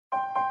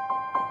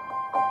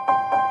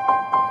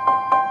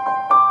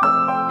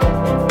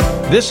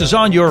This is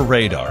On Your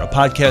Radar, a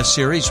podcast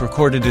series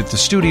recorded at the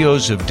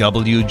studios of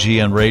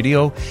WGN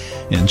Radio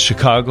in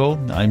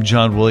Chicago. I'm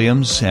John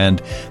Williams,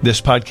 and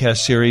this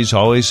podcast series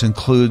always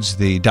includes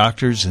the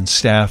doctors and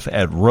staff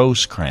at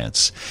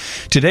Rosecrance.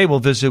 Today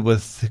we'll visit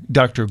with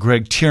Dr.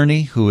 Greg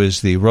Tierney, who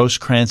is the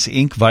Rosecrance,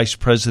 Inc. Vice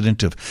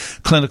President of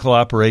Clinical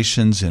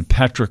Operations, and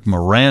Patrick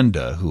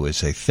Miranda, who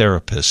is a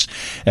therapist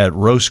at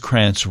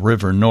Rosecrance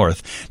River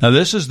North. Now,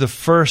 this is the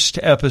first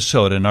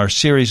episode in our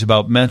series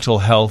about mental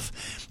health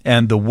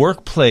and the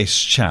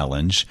workplace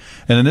challenge.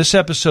 And in this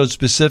episode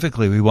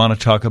specifically, we want to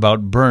talk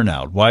about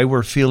burnout, why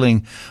we're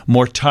feeling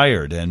more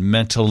tired and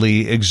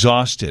mentally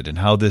exhausted, and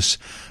how this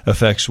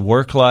affects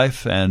work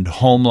life and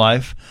home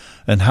life,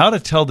 and how to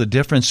tell the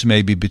difference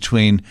maybe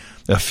between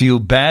a few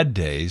bad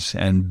days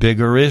and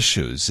bigger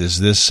issues. Is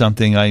this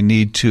something I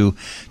need to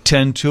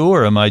tend to,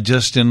 or am I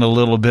just in a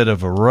little bit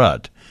of a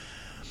rut?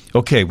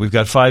 Okay, we've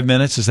got 5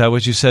 minutes. Is that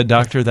what you said,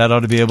 Doctor? That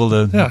ought to be able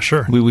to... Yeah,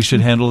 sure. We should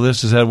handle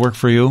this. Does that work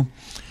for you?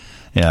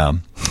 Yeah.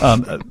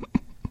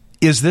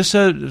 Is this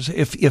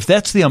if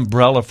that's the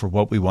umbrella for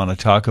what we want to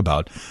talk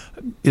about,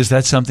 is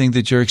that something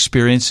that you're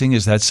experiencing?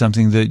 Is that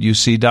something that you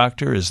see,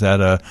 Doctor? Is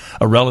that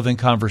a relevant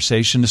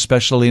conversation,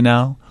 especially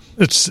now?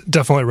 It's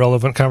definitely a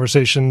relevant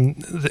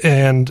conversation,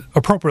 and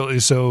appropriately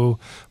so.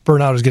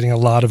 Burnout is getting a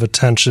lot of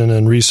attention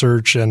and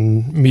research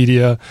and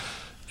media.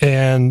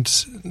 And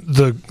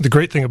the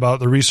great thing about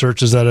the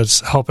research is that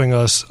it's helping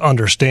us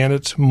understand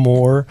it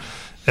more.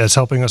 It's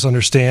helping us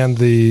understand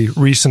the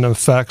recent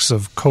effects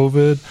of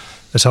COVID.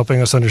 It's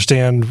helping us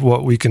understand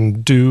what we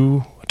can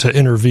do to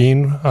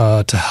intervene,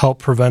 to help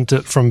prevent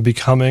it from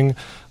becoming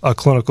a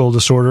clinical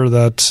disorder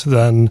that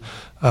then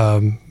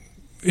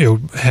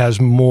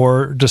has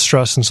more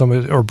distress in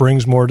somebody, or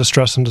brings more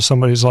distress into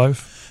somebody's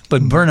life.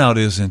 But burnout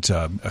isn't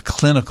a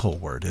clinical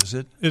word, is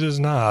it? It is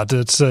not.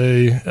 It's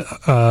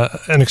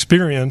an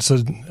experience,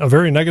 a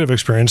very negative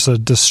experience, a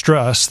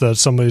distress that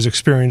somebody's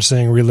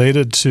experiencing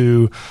related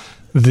to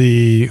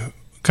the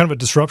kind of a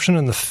disruption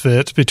in the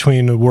fit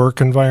between the work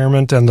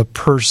environment and the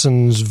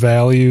person's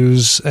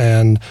values.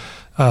 And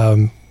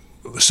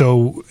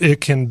so it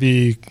can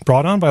be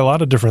brought on by a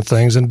lot of different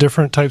things, and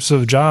different types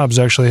of jobs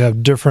actually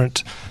have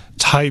different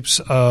types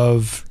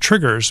of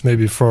triggers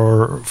maybe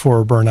for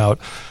burnout.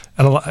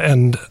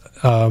 And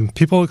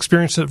people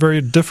experience it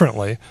very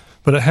differently,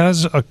 but it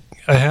has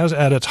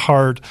at its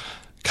heart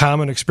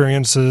common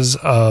experiences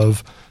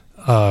of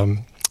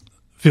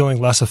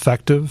feeling less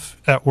effective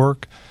at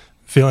work,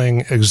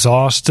 feeling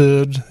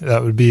exhausted.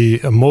 That would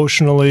be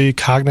emotionally,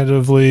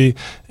 cognitively,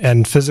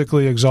 and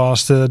physically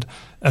exhausted,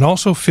 and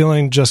also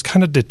feeling just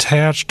kind of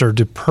detached or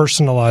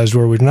depersonalized,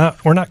 where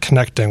we're not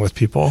connecting with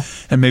people.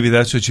 And maybe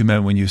that's what you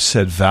meant when you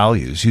said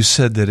values. You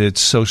said that it's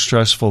so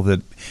stressful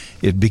that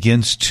it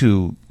begins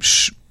to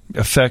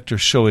affect or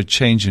show a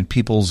change in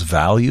people's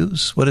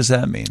values. What does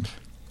that mean?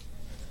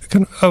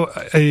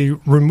 A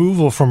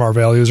removal from our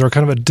values, or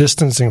kind of a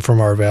distancing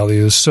from our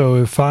values. So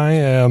if I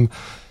am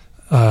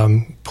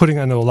putting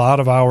in a lot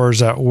of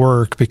hours at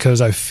work because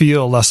I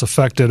feel less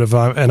effective,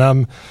 and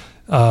I'm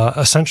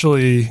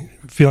essentially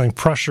feeling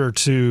pressure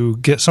to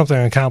get something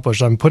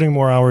accomplished, I'm putting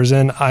more hours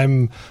in,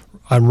 I'm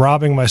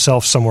robbing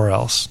myself somewhere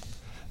else.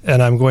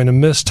 And I'm going to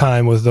miss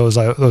time with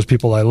those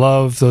people I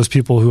love, those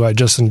people who I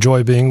just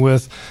enjoy being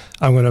with.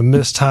 I'm going to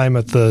miss time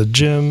at the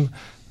gym,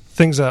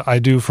 things that I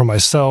do for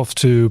myself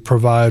to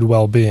provide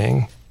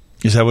well-being.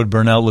 Is that what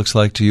burnout looks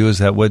like to you? Is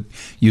that what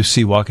you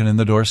see walking in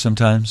the door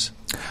sometimes?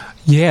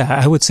 Yeah,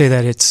 I would say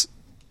that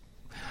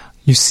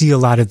you see a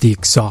lot of the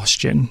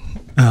exhaustion,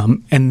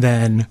 and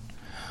then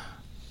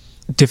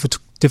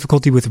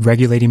difficulty with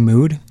regulating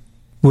mood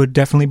would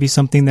definitely be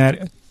something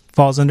that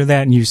falls under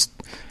that.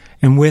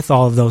 And with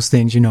all of those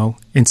things,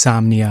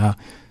 insomnia,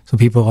 so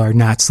people are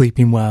not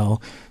sleeping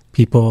well,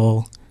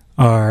 people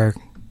are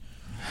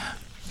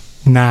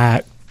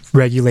not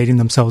regulating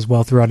themselves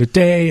well throughout a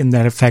day, and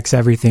that affects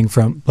everything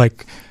from,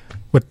 like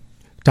what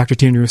Dr.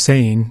 Tierney was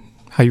saying,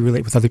 how you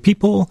relate with other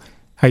people,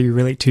 how you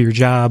relate to your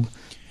job,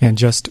 and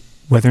just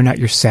whether or not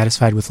you're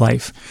satisfied with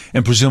life.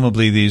 And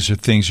presumably these are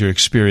things you're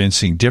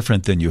experiencing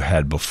different than you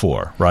had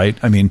before, right?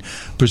 I mean,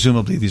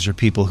 presumably these are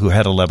people who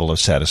had a level of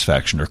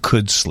satisfaction or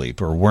could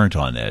sleep or weren't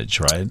on edge,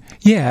 right?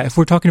 Yeah, if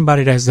we're talking about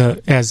it as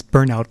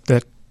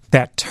burnout,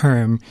 that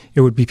term,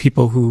 it would be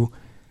people who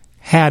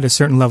had a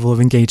certain level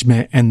of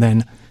engagement and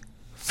then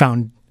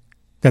found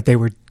that they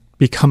were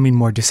becoming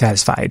more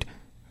dissatisfied,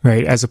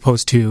 right? As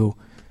opposed to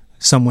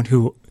someone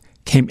who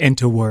came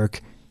into work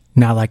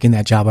not liking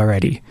that job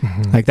already.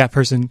 Mm-hmm. Like that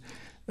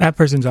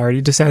person's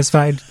already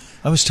dissatisfied.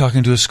 I was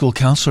talking to a school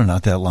counselor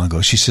not that long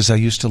ago. She says, I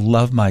used to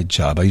love my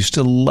job.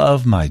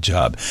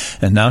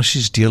 And now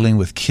she's dealing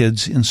with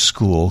kids in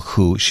school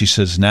who, she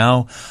says,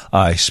 now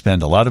I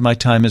spend a lot of my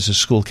time as a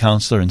school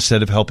counselor.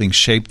 Instead of helping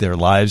shape their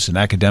lives and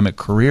academic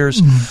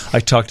careers,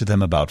 I talk to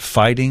them about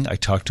fighting. I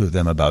talk to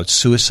them about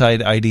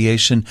suicide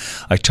ideation.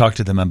 I talk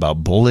to them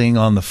about bullying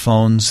on the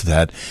phones,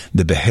 that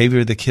the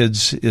behavior of the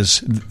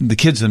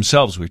kids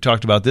themselves, we've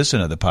talked about this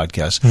in other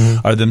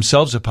podcasts, are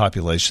themselves a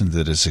population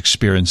that is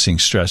experiencing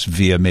stress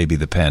via maybe maybe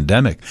the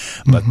pandemic.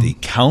 But the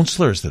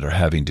counselors that are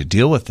having to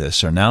deal with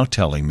this are now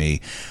telling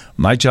me,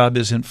 my job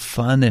isn't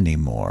fun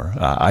anymore.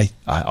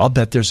 I'll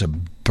bet there's a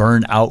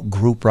burnout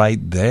group right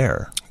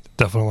there.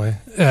 Definitely.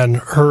 And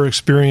her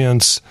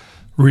experience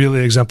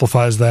really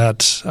exemplifies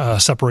that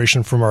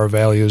separation from our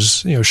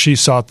values. She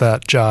sought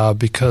that job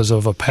because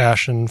of a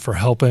passion for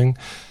helping,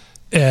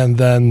 and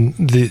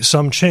then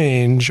some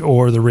change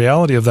or the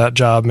reality of that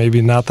job,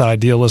 maybe not the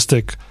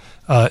idealistic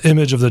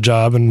image of the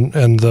job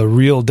and the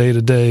real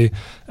day-to-day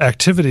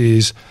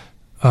activities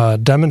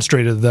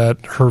demonstrated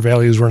that her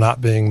values were not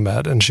being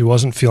met and she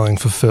wasn't feeling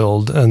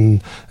fulfilled.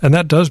 And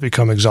that does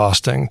become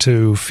exhausting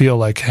to feel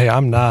like, hey,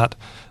 I'm not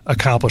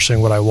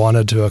accomplishing what I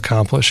wanted to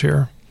accomplish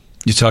here.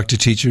 You talk to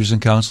teachers and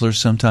counselors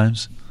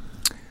sometimes?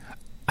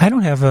 I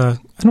don't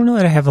know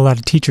that I have a lot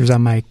of teachers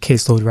on my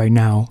caseload right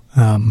now.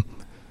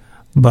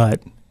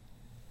 But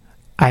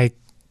that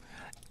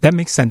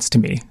makes sense to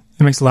me.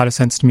 It makes a lot of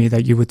sense to me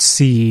that you would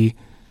see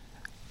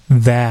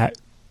that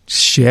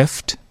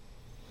shift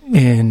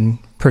in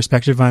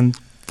perspective on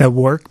the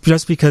work,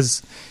 just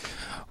because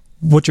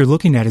what you're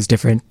looking at is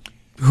different.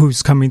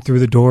 Who's coming through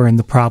the door and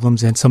the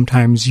problems, and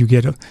sometimes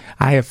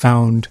I have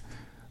found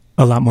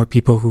a lot more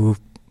people who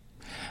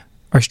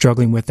are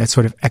struggling with that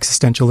sort of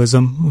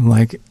existentialism,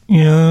 like,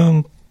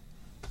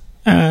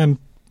 I'm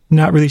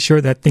not really sure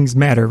that things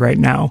matter right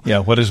now. Yeah,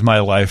 what is my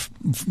life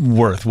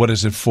worth? What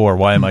is it for?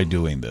 Why am I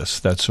doing this?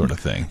 That sort of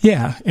thing.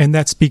 Yeah, and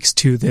that speaks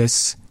to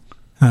this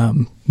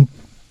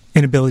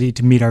inability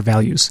to meet our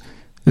values.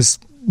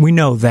 We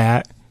know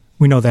that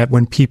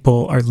when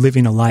people are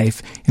living a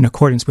life in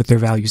accordance with their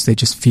values, they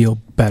just feel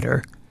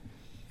better.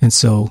 And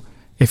so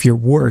if your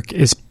work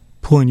is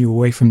pulling you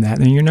away from that,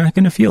 then you're not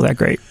going to feel that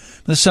great.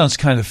 This sounds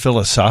kind of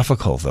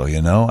philosophical, though,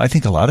 I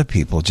think a lot of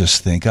people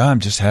just think, I'm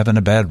just having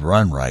a bad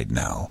run right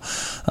now.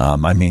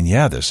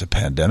 There's a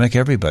pandemic.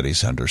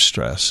 Everybody's under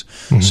stress.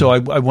 Mm-hmm. So I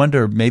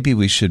wonder, maybe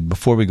we should,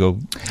 before we go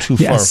too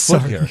far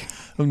afoot here.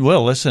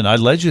 Well, listen, I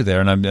led you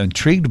there, and I'm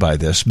intrigued by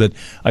this, but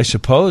I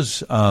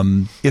suppose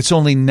it's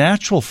only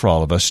natural for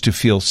all of us to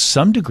feel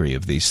some degree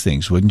of these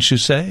things, wouldn't you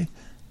say?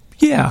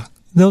 Yeah,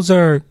 those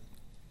are,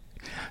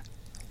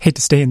 hate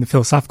to stay in the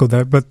philosophical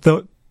there, but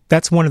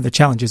that's one of the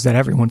challenges that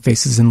everyone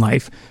faces in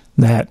life,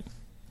 that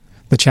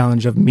the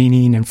challenge of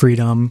meaning and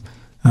freedom,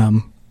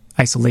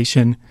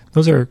 isolation,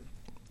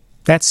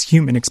 that's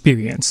human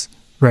experience,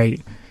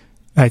 right?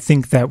 I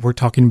think that we're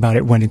talking about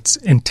it when it's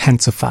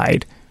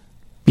intensified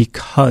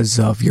because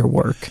of your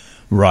work.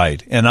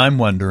 Right. And I'm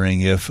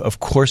wondering if, of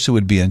course, it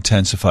would be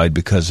intensified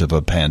because of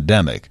a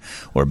pandemic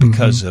or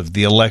because of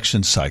the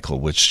election cycle,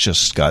 which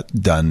just got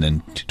done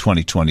in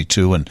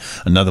 2022, and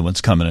another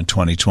one's coming in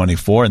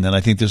 2024. And then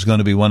I think there's going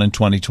to be one in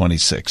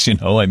 2026.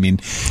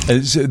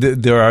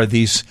 There are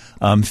these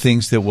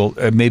things that will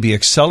maybe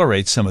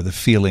accelerate some of the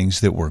feelings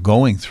that we're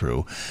going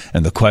through.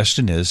 And the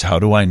question is, how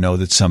do I know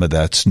that some of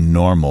that's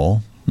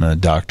normal?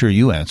 Doctor,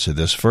 you answer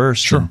this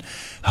first. Sure. And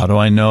how do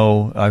I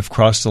know I've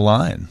crossed the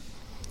line?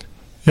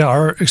 Yeah,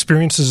 our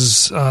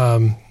experiences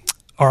are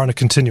on a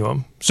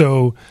continuum.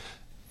 So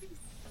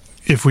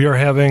if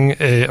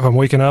I'm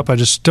waking up, I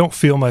just don't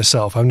feel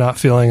myself. I'm not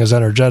feeling as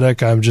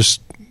energetic. I'm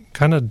just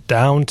kind of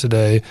down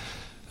today.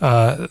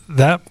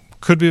 That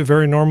could be a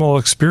very normal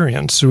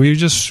experience. So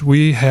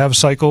we have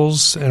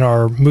cycles in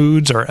our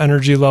moods, our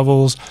energy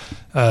levels.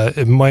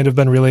 It might have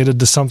been related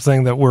to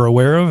something that we're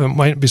aware of. It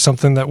might be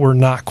something that we're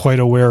not quite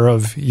aware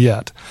of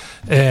yet.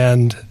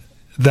 And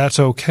that's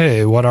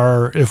okay.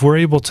 If we're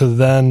able to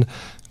then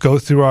go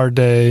through our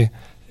day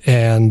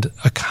and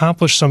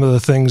accomplish some of the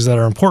things that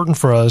are important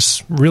for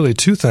us, really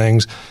two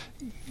things,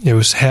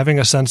 having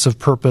a sense of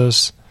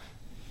purpose,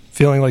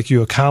 feeling like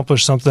you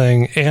accomplished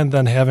something, and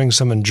then having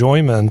some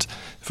enjoyment.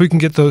 If we can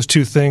get those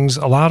two things,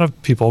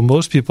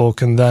 most people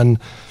can then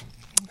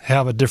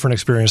have a different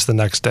experience the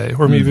next day,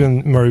 or maybe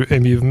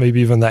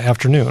even that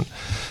afternoon.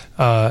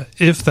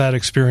 If that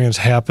experience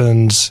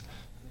happens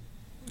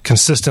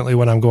consistently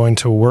when I'm going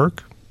to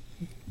work,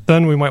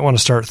 then we might want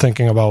to start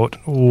thinking about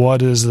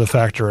what is the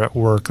factor at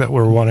work that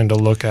we're wanting to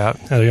look at,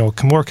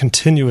 more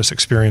continuous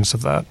experience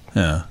of that.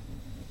 Yeah.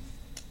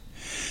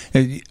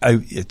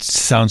 It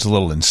sounds a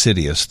little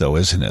insidious, though,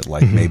 isn't it?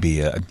 Like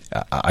maybe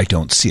I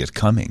don't see it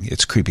coming.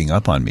 It's creeping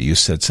up on me. You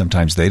said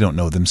sometimes they don't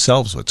know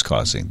themselves what's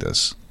causing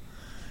this.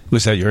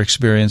 Was that your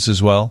experience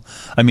as well?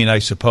 I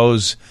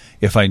suppose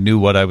if I knew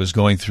what I was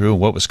going through and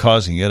what was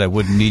causing it, I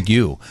wouldn't need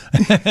you.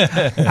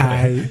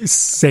 I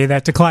say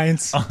that to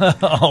clients.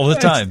 All the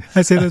time.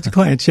 I say that to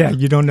clients, yeah.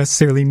 You don't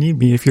necessarily need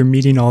me if you're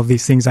meeting all of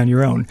these things on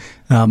your own.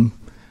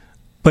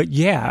 But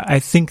yeah, I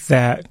think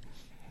that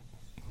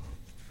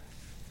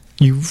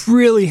you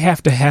really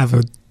have to have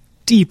a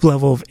deep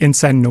level of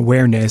insight and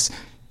awareness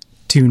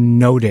to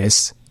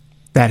notice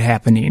that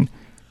happening,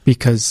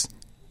 because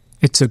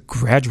it's a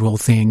gradual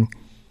thing.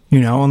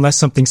 Unless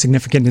something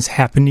significant is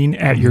happening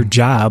at your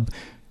job,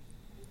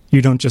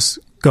 you don't just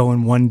go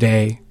in one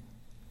day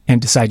and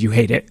decide you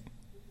hate it,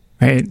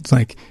 right? It's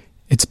like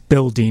it's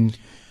building.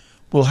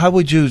 Well, how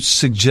would you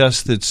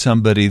suggest that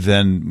somebody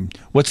then,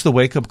 what's the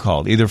wake-up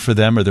call, either for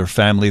them or their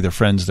family, their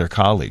friends, their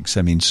colleagues?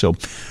 I mean, so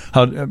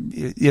how,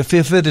 if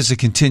it is a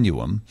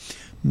continuum,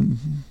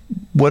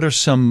 what are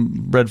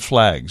some red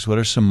flags? What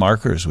are some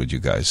markers, would you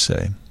guys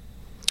say?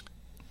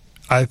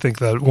 I think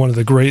that one of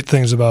the great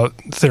things about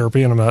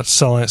therapy, and I'm not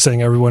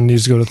saying everyone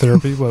needs to go to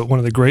therapy, but one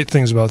of the great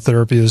things about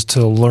therapy is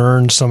to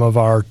learn some of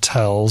our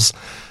tells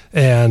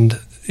and,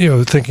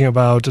 thinking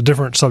about a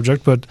different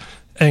subject, but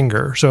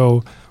anger.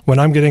 So when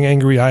I'm getting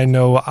angry, I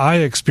know I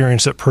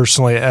experience it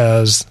personally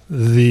as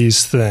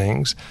these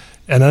things.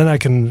 And then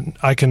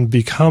I can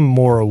become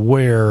more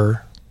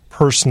aware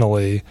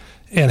personally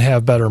and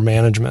have better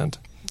management.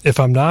 If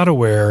I'm not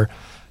aware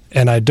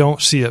and I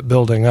don't see it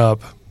building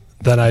up,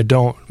 then I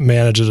don't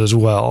manage it as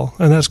well.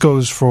 And that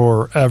goes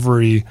for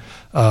every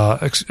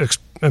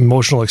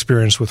emotional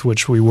experience with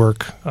which we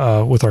work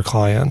with our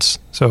clients.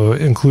 So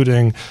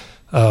including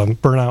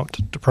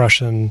burnout,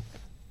 depression.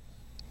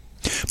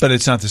 But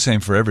it's not the same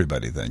for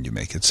everybody then, you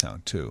make it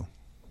sound, too.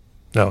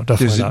 No,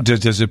 definitely not.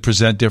 Does it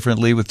present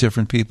differently with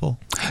different people?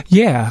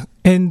 Yeah,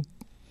 and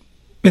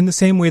in the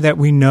same way that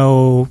we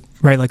know,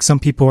 right, like some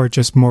people are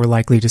just more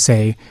likely to,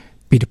 say,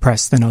 be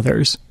depressed than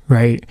others,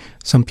 right?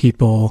 Some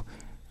people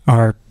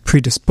are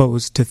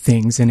predisposed to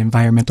things, and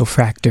environmental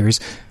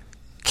factors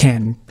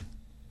can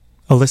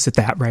elicit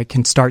that, right,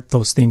 can start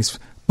those things.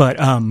 But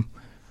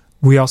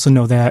we also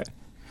know that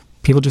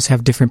people just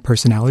have different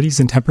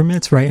personalities and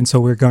temperaments, right? And so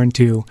we're going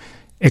to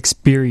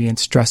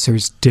experience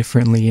stressors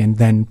differently and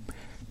then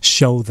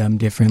show them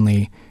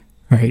differently,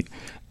 right?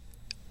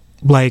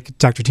 Like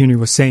Dr. Tuner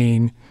was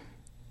saying,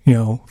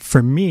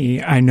 for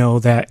me, I know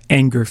that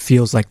anger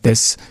feels like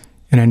this,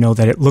 and I know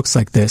that it looks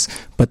like this,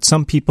 but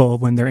some people,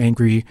 when they're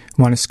angry,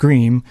 want to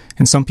scream,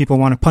 and some people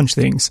want to punch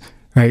things,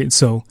 right?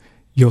 So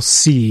you'll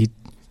see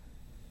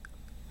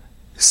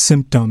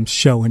symptoms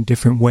show in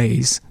different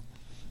ways.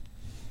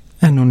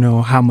 I don't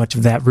know how much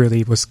of that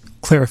really was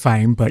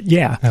clarifying, but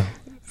yeah.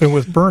 And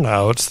with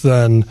burnouts,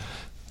 then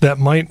that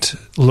might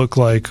look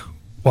like,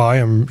 well, I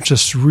am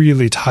just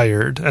really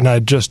tired and I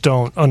just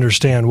don't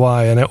understand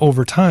why. And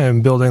over time,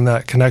 building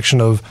that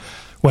connection of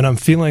when I'm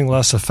feeling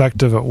less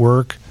effective at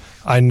work,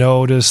 I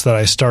notice that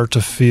I start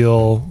to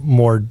feel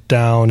more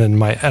down in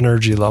my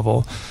energy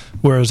level,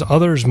 whereas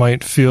others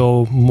might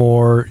feel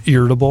more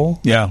irritable.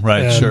 Yeah,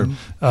 right, and, sure.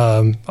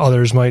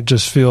 Others might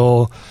just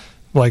feel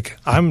like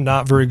I'm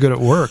not very good at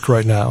work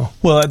right now.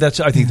 Well, I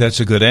think that's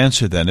a good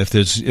answer then. If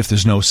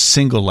there's no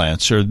single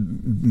answer,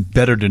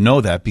 better to know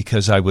that,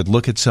 because I would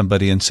look at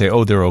somebody and say,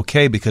 oh, they're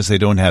okay because they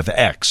don't have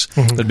X,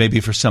 but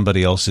maybe for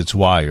somebody else it's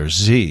Y or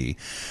Z.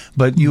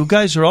 But you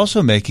guys are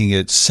also making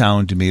it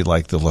sound to me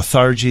like the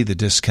lethargy, the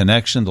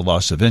disconnection, the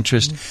loss of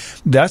interest.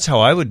 That's how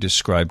I would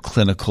describe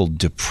clinical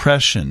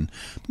depression.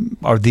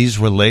 Are these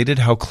related?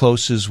 How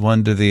close is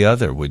one to the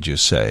other, would you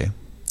say?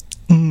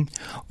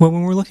 Well,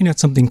 when we're looking at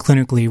something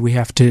clinically, we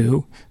have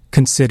to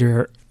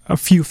consider a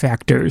few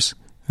factors.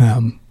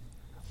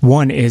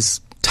 One is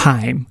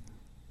time.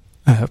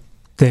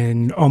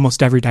 Then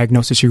almost every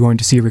diagnosis, you're going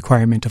to see a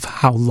requirement of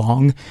how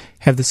long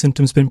have the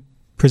symptoms been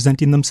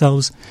presenting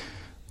themselves.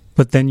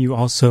 But then you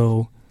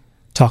also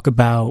talk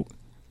about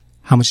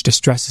how much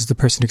distress is the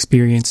person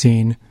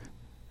experiencing,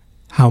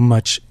 how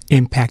much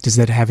impact is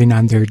that having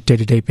on their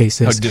day-to-day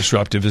basis. How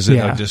disruptive is it?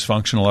 Yeah. How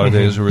dysfunctional are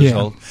they as a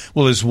result? Yeah.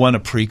 Well, is one a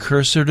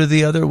precursor to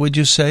the other, would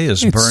you say?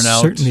 Is burnout?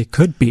 It certainly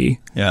could be.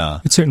 Yeah.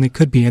 It certainly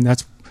could be. And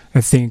that's,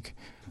 I think,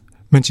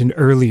 mentioned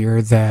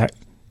earlier that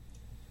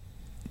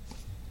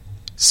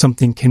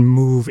something can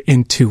move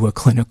into a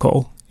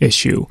clinical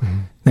issue,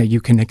 that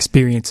you can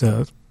experience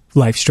a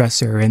life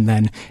stressor, and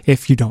then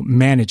if you don't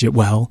manage it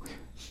well,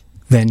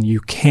 then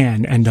you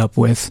can end up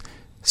with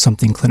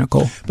something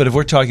clinical. But if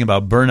we're talking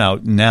about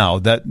burnout now,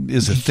 that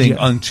is a thing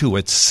unto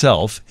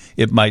itself.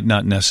 It might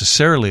not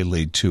necessarily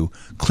lead to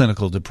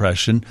clinical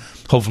depression.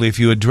 Hopefully, if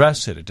you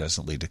address it, it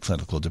doesn't lead to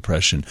clinical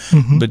depression.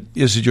 But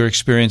is it your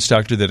experience,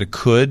 doctor, that it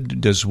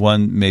could? Does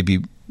one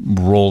maybe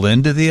roll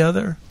into the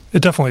other?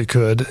 It definitely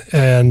could.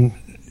 And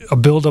a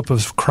buildup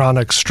of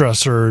chronic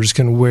stressors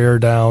can wear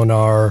down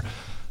our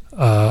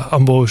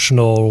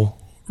emotional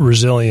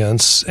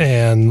resilience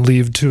and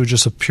lead to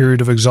just a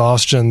period of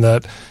exhaustion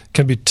that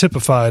can be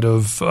typified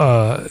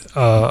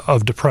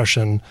of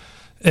depression.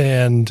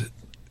 And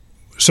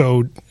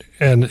so,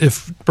 and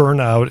if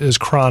burnout is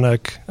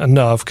chronic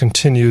enough,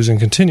 continues,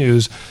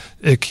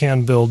 it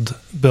can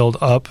build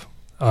up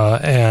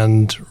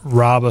and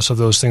rob us of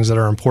those things that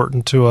are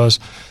important to us,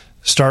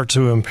 start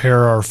to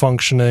impair our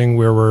functioning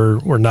where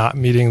we're not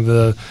meeting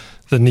the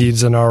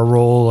needs in our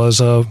role as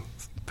a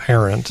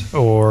parent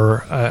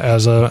or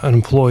as an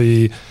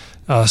employee,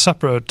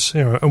 separate,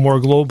 more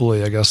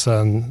globally, I guess,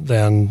 than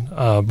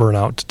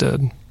burnout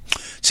did.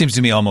 Seems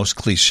to me almost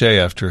cliche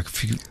after a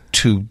few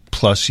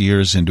 2+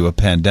 years into a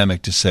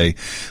pandemic to say,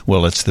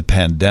 well, it's the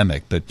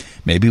pandemic, but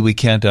maybe we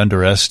can't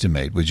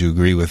underestimate, would you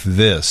agree with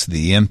this,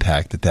 the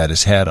impact that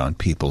has had on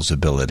people's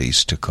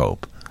abilities to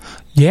cope?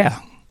 Yeah.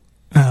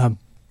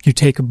 You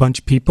take a bunch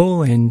of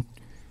people and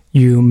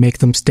you make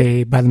them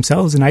stay by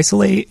themselves and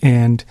isolate,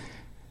 and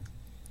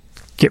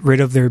get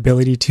rid of their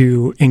ability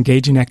to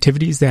engage in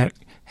activities that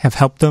have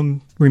helped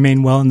them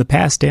remain well in the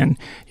past, and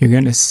you're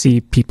going to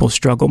see people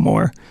struggle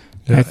more.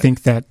 Yeah. I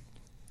think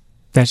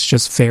that's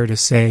just fair to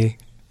say.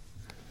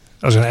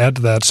 I was going to add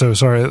to that. So,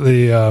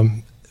 sorry,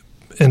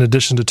 in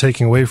addition to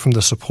taking away from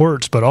the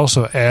supports, but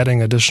also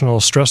adding additional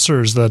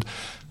stressors that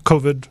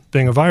COVID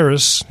being a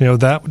virus,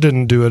 that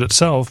didn't do it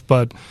itself,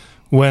 but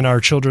when our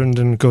children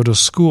didn't go to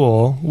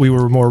school, we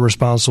were more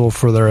responsible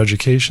for their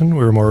education.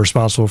 We were more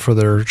responsible for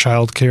their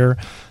child care.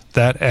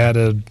 That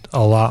added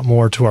a lot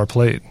more to our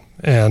plate.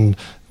 And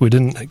we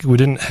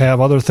didn't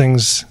have other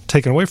things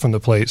taken away from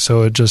the plate,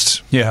 so it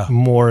just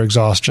more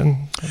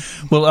exhaustion.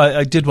 Well,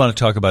 I did want to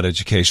talk about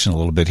education a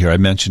little bit here. I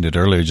mentioned it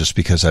earlier just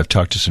because I've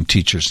talked to some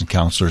teachers and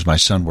counselors. My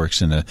son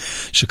works in a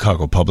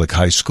Chicago public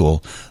high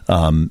school,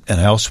 and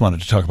I also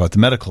wanted to talk about the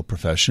medical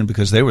profession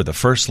because they were the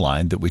first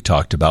line that we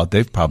talked about.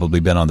 They've probably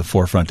been on the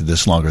forefront of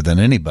this longer than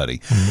anybody.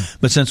 Mm-hmm.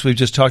 But since we've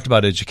just talked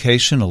about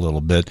education a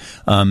little bit,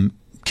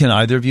 can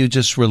either of you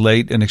just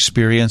relate an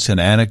experience, an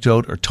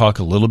anecdote, or talk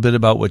a little bit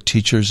about what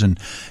teachers and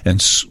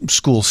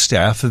school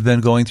staff have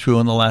been going through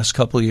in the last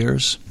couple of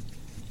years?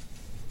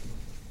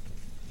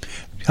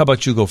 How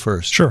about you go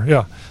first? Sure,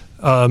 yeah.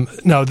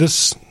 Now, the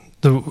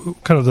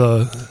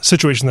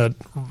situation that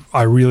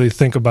I really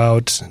think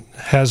about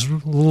has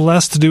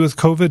less to do with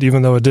COVID,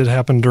 even though it did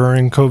happen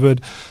during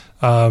COVID.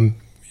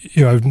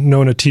 I've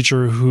known a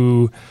teacher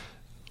who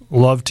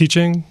loved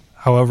teaching,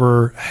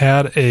 however,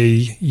 had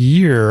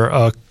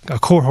a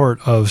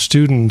cohort of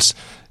students,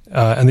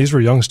 and these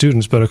were young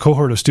students, but a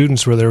cohort of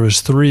students where there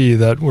was 3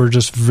 that were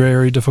just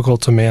very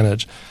difficult to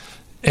manage.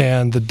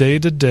 And the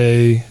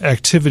day-to-day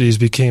activities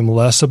became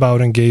less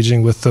about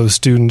engaging with those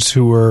students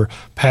who were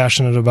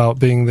passionate about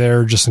being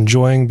there, just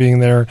enjoying being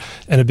there,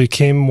 and it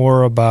became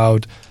more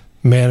about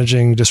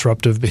managing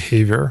disruptive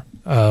behavior.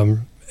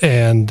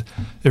 And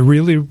it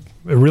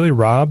really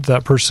robbed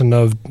that person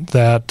of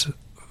that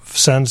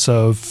sense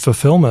of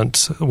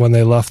fulfillment when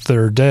they left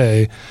their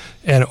day,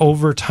 and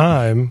over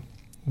time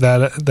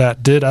that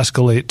did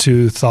escalate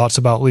to thoughts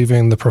about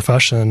leaving the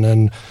profession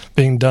and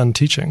being done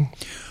teaching.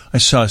 I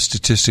saw a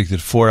statistic that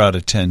 4 out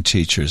of 10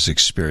 teachers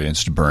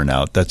experienced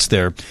burnout. That's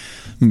their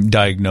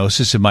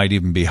diagnosis. It might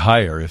even be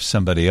higher if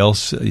somebody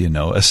else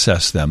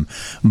assessed them,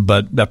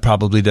 but that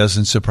probably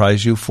doesn't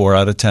surprise you. 4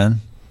 out of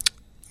 10.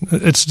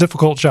 It's a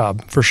difficult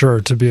job for sure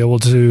to be able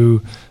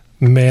to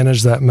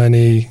manage that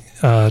many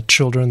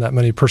children, that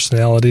many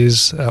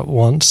personalities at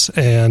once,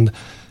 and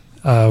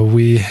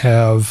they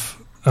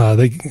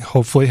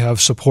hopefully have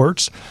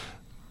supports,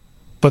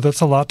 but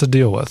that's a lot to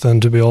deal with,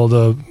 and to be able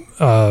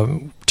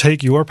to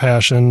take your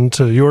passion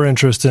to your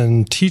interest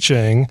in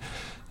teaching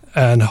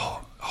and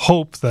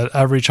hope that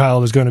every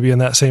child is going to be in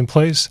that same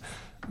place,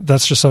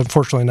 that's just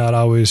unfortunately not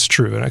always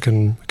true, and it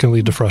can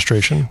lead to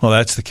frustration. Well,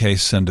 that's the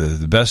case under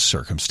the best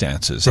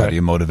circumstances. How do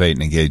you motivate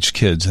and engage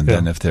kids? And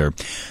then if they're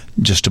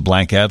just a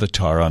blank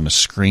avatar on a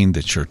screen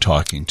that you're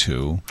talking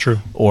to,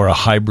 or a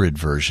hybrid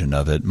version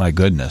of it, my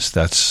goodness,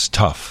 that's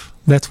tough.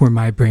 That's where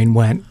my brain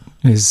went,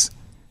 is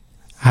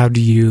how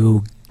do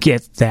you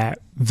get that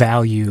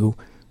value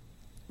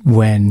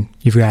when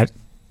you've got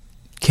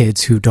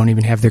kids who don't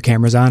even have their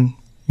cameras on,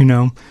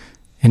 and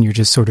you're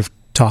just sort of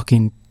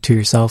talking to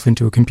yourself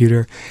into a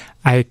computer.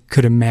 I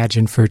could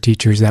imagine for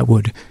teachers that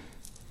would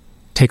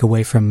take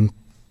away from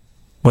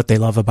what they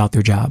love about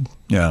their job.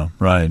 Yeah,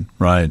 right.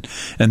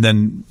 And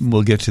then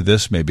we'll get to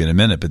this maybe in a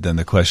minute, but then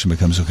the question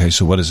becomes, okay,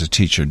 so what does a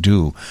teacher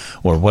do,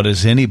 or what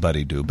does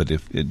anybody do? But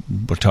if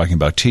we're talking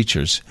about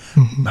teachers,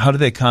 how do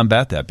they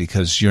combat that?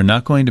 Because you're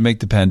not going to make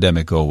the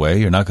pandemic go away.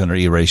 You're not going to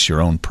erase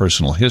your own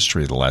personal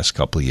history the last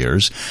couple of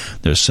years.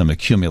 There's some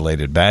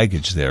accumulated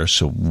baggage there.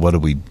 So what do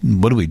we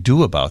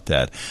do about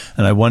that?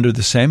 And I wonder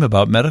the same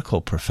about medical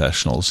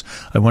professionals.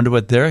 I wonder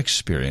what their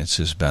experience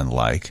has been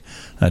like.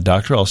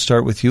 Doctor, I'll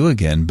start with you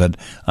again, but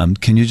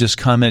can you just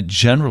comment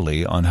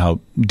generally on how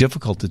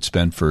difficult it's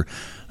been for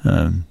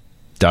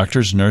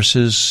doctors,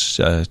 nurses,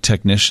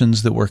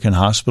 technicians that work in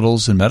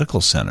hospitals and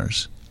medical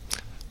centers?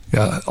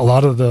 Yeah, a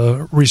lot of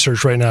the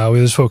research right now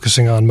is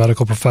focusing on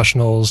medical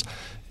professionals,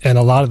 and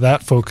a lot of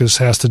that focus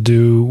has to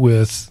do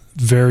with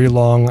very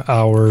long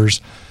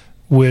hours,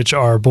 which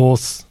are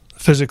both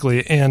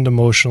physically and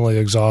emotionally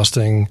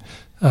exhausting.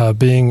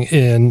 Being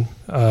in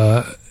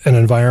an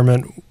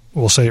environment,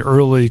 we'll say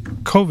early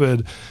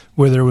COVID,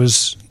 where there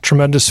was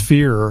tremendous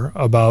fear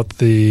about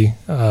the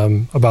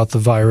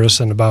virus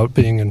and about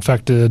being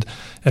infected,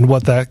 and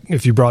what that,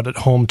 if you brought it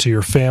home to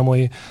your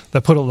family,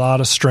 that put a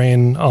lot of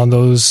strain on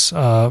those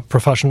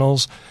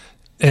professionals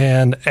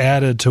and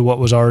added to what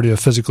was already a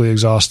physically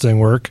exhausting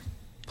work.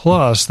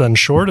 Plus, then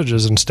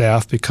shortages in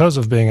staff because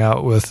of being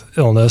out with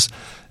illness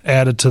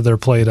added to their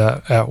plate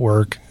at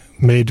work,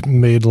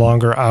 made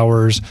longer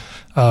hours.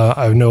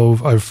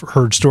 I've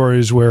heard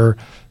stories where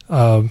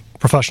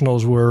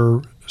professionals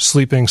were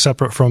sleeping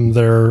separate from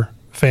their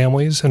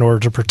families in order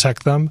to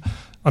protect them,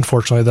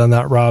 unfortunately, then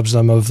that robs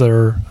them of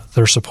their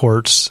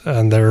supports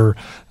and their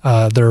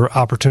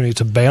opportunity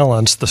to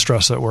balance the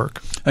stress at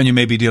work. And you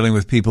may be dealing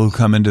with people who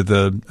come into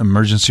the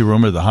emergency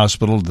room or the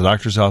hospital, the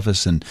doctor's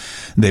office, and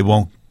they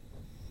won't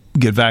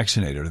get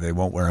vaccinated or they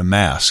won't wear a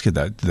mask.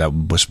 That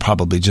was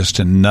probably just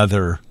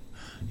another,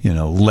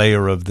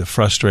 layer of the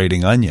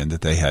frustrating onion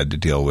that they had to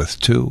deal with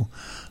too.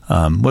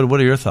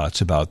 What are your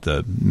thoughts about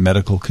the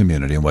medical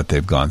community and what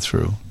they've gone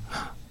through?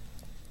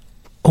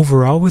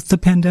 Overall, with the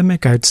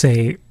pandemic, I'd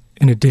say,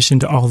 in addition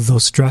to all of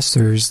those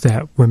stressors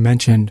that were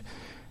mentioned,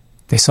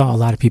 they saw a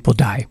lot of people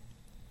die.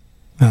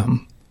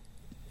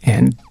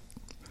 And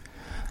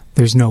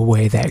there's no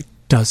way that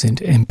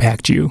doesn't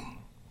impact you.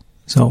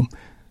 So,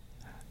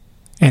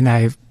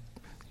 and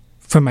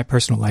from my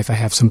personal life, I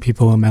have some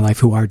people in my life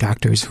who are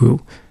doctors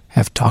who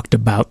have talked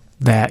about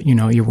that,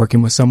 you're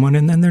working with someone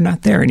and then they're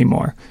not there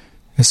anymore.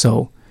 And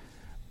so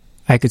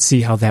I could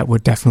see how that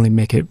would definitely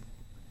make it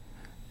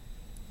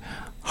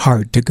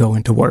hard to go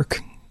into work.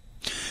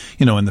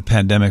 When the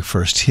pandemic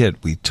first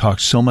hit, we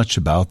talked so much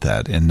about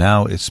that, and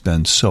now it's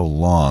been so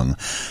long.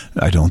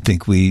 I don't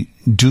think we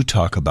do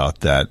talk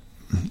about that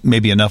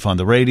maybe enough on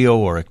the radio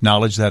or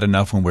acknowledge that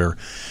enough when we're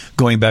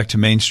going back to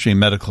mainstream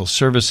medical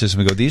services.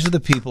 And we go, these are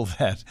the people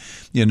that,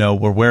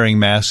 were wearing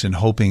masks and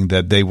hoping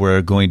that they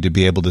were going to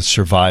be able to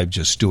survive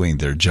just doing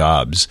their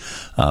jobs.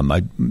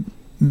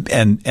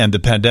 And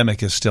the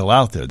pandemic is still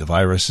out there. The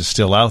virus is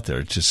still out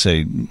there, to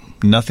say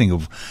nothing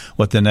of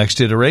what the next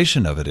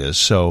iteration of it is.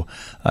 So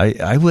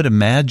I would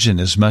imagine,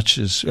 as much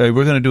as we're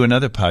going to do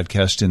another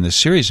podcast in this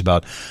series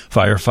about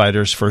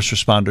firefighters, first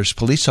responders,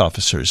 police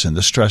officers, and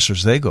the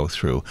stressors they go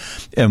through.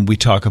 And we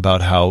talk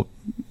about how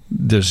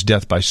there's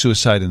death by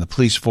suicide in the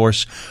police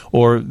force,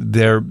 or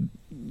they're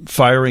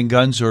firing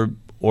guns, or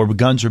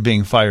guns are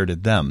being fired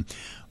at them.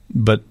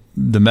 But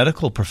the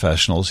medical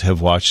professionals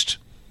have watched,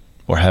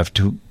 or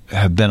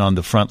have been on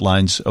the front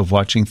lines of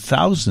watching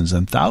thousands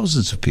and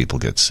thousands of people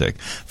get sick.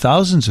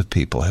 Thousands of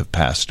people have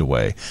passed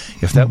away.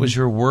 If that was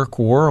your work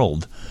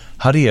world,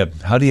 how do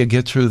you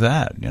get through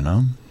that,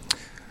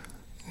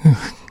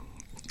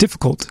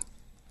 Difficult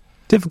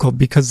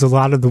because a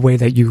lot of the way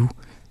that you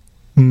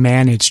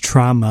manage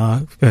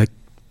trauma,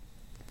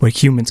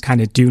 what humans kind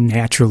of do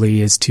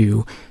naturally, is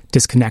to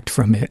disconnect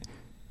from it,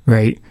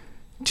 right?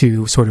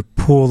 To sort of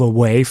pull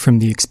away from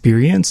the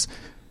experience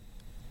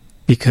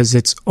because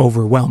it's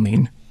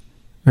overwhelming.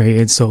 Right,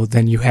 and so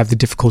then you have the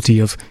difficulty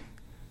of,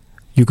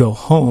 you go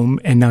home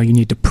and now you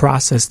need to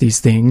process these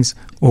things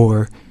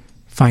or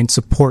find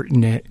support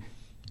in it.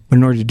 But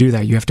in order to do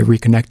that, you have to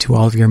reconnect to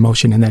all of your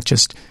emotion, and that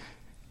just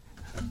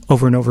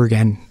over and over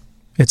again,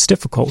 it's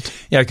difficult.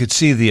 Yeah, I could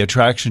see the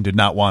attraction to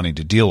not wanting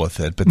to deal with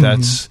it, but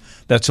that's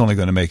only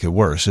going to make it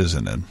worse,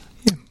 isn't it?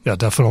 Yeah,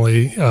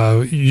 definitely.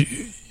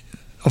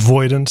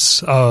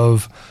 Avoidance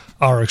of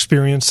our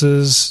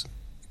experiences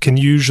can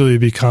usually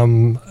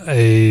become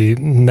a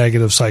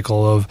negative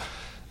cycle of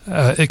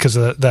because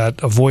that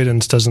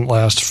avoidance doesn't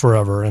last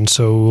forever. And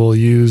so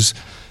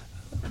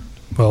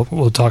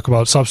we'll talk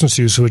about substance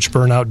use, which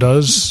burnout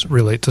does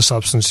relate to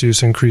substance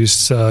use,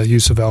 increased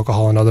use of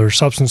alcohol and other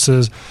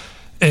substances.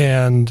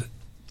 And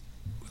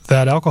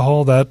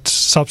that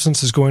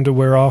substance is going to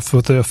wear off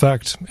with the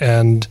effect.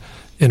 And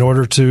in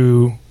order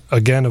to,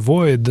 again,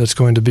 avoid, that's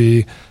going to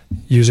be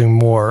using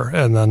more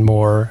and then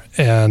more,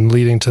 and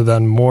leading to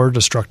then more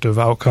destructive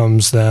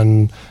outcomes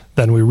than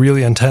we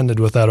really intended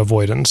with that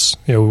avoidance.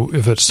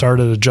 If it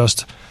started at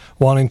just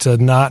wanting to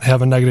not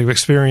have a negative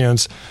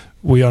experience,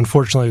 we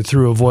unfortunately,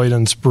 through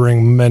avoidance,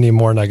 bring many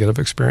more negative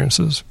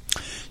experiences.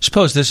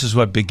 Suppose this is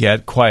what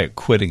begat quiet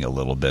quitting a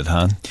little bit,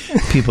 huh?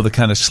 People that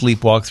kind of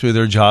sleepwalk through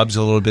their jobs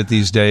a little bit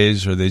these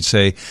days, or they'd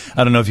say,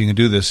 I don't know if you can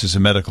do this as a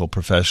medical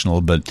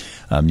professional, but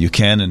you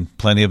can in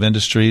plenty of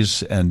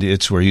industries, and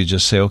it's where you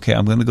just say, okay,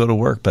 I'm going to go to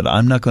work, but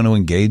I'm not going to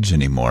engage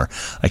anymore.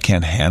 I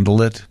can't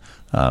handle it.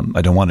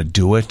 I don't want to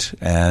do it,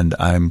 and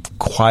I'm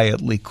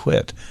quietly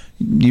quit.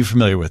 You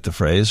familiar with the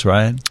phrase,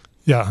 right?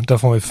 Yeah,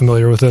 definitely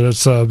familiar with it.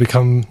 It's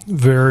become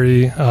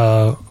very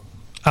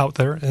out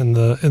there in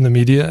the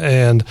media,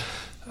 and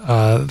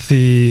I've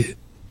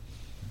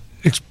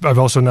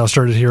also now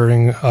started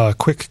hearing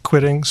quick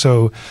quitting.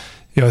 So,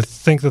 I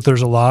think that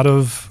there's a lot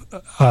of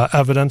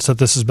evidence that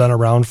this has been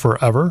around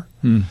forever,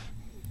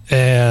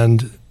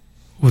 and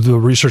with the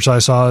research I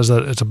saw is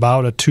that it's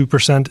about a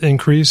 2%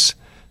 increase.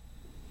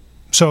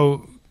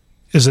 So,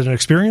 is it an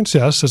experience?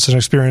 Yes, it's an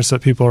experience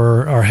that people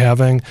are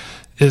having.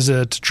 Is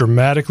it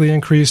dramatically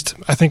increased?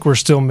 I think we're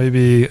still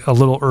maybe a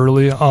little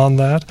early on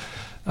that.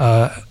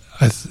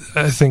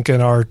 I think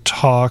in our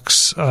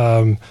talks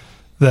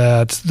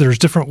that there's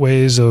different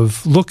ways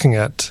of looking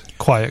at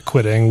quiet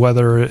quitting,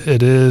 whether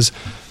it is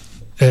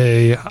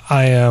I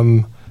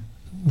am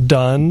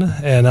done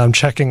and I'm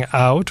checking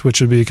out,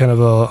 which would be kind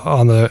of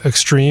on the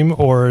extreme,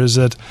 or is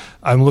it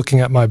I'm looking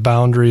at my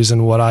boundaries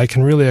and what I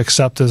can really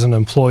accept as an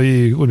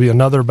employee would be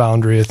another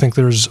boundary. I think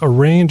there's a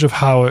range of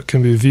how it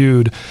can be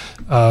viewed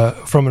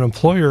from an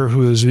employer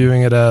who is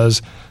viewing it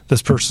as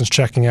this person's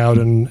checking out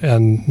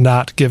and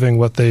not giving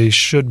what they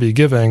should be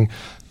giving.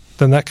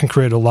 then that can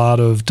create a lot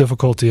of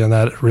difficulty in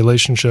that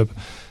relationship.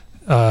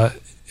 And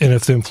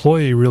if the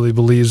employee really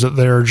believes that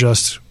they're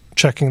just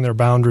checking their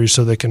boundaries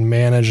so they can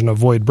manage and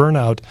avoid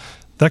burnout,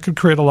 that could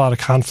create a lot of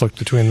conflict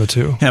between the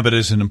two. Yeah, but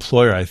as an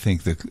employer, I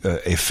think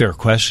a fair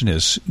question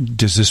is,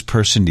 does this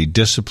person need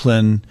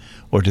discipline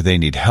or do they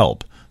need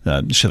help?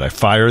 Should I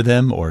fire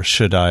them or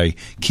should I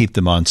keep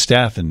them on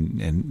staff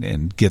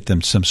and get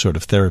them some sort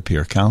of therapy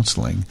or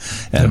counseling?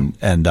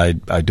 And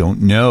I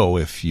don't know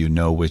if you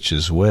know which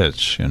is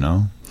which, you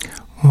know?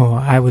 Well,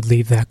 I would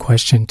leave that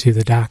question to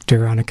the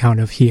doctor on account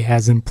of he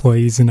has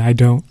employees and I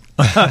don't.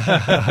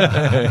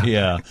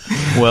 Yeah.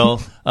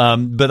 Well,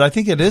 but I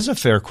think it is a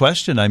fair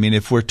question. I mean,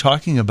 if we're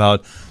talking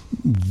about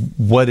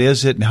what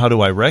is it and how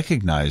do I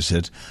recognize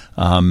it,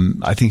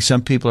 I think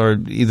some people are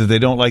either they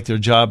don't like their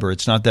job or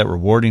it's not that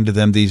rewarding to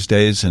them these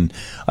days. And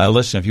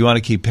listen, if you want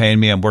to keep paying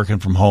me, I'm working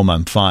from home,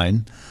 I'm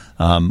fine.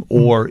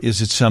 Or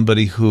is it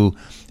somebody who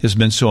has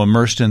been so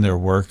immersed in their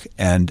work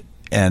and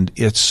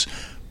it's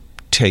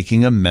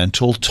taking a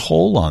mental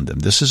toll on them?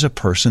 This is a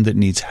person that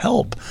needs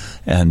help.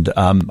 And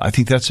I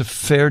think that's a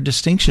fair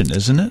distinction,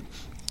 isn't it?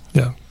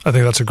 Yeah, I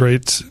think that's a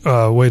great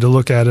way to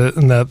look at it,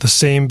 and that the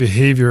same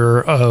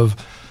behavior of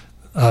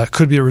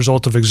could be a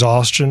result of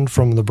exhaustion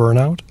from the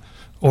burnout,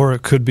 or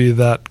it could be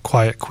that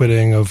quiet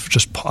quitting of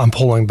just, I'm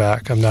pulling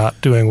back, I'm not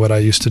doing what I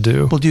used to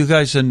do. Well, do you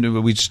guys,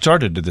 and we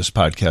started this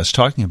podcast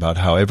talking about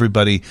how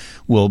everybody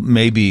will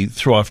maybe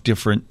throw off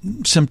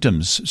different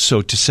symptoms.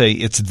 So to say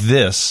it's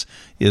this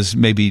is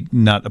maybe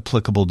not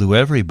applicable to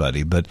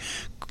everybody, but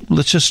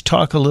let's just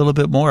talk a little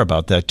bit more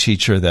about that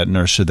teacher, that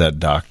nurse, or that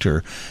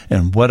doctor,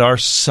 and what are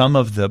some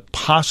of the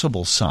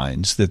possible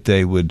signs that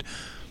they would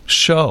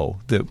show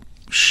that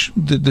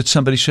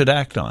somebody should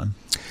act on?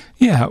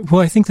 Yeah, well,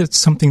 I think that's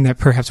something that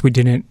perhaps we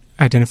didn't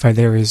identify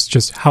there is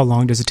just how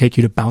long does it take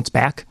you to bounce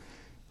back,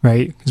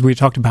 right? Because we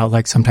talked about,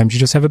 like, sometimes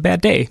you just have a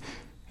bad day.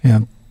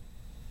 And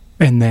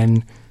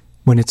then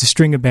when it's a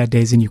string of bad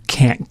days and you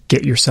can't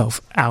get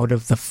yourself out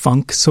of the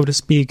funk, so to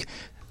speak,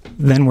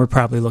 then we're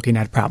probably looking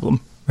at a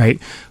problem,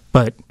 right?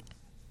 But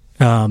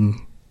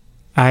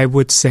I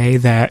would say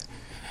that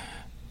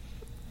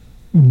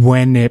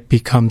when it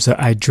becomes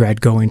I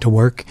dread going to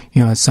work,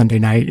 it's Sunday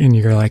night and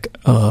you're like,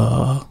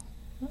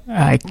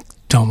 I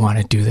don't want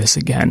to do this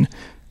again,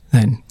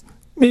 then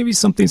maybe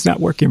something's not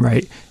working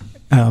right.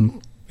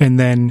 And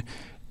then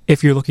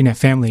if you're looking at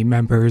family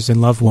members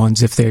and loved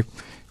ones, let's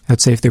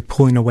say if they're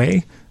pulling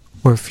away,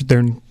 or if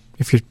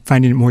you're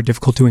finding it more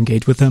difficult to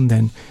engage with them,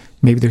 then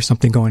maybe there's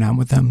something going on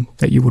with them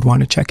that you would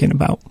want to check in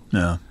about.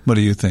 Yeah. What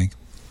do you think?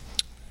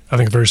 I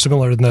think very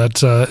similar in that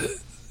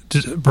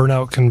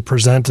burnout can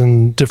present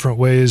in different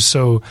ways.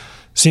 So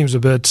seems a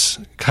bit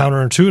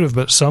counterintuitive,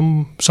 but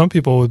some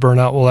people with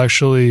burnout will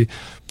actually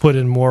put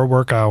in more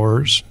work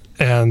hours,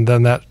 and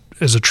then that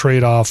is a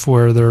trade-off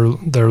where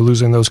they're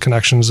losing those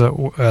connections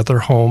at their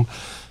home,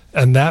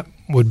 and that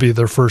would be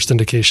their first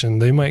indication.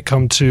 They might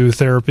come to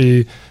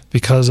therapy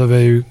because of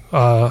a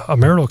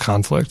marital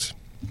conflict,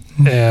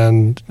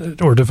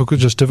 or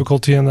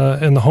difficulty in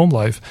the home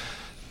life.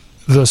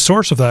 The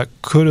source of that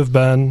could have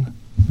been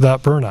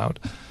that burnout,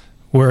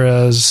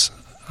 whereas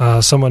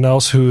someone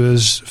else who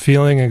is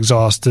feeling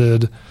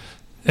exhausted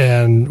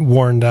and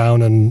worn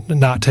down and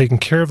not taking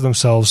care of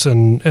themselves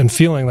and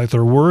feeling like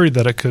they're worried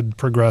that it could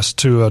progress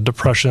to a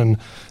depression,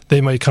 they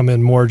might come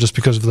in more just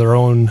because of their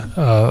own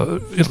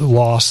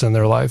loss in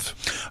their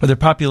life. Are there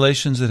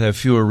populations that have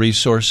fewer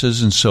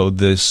resources and so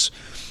this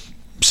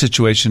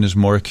situation is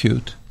more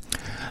acute?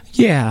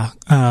 Yeah.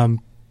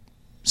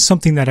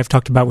 Something that I've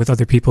talked about with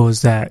other people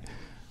is that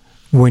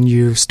when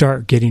you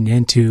start getting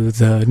into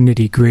the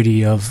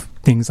nitty-gritty of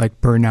things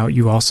like burnout,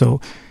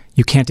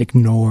 you can't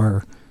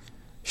ignore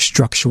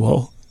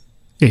structural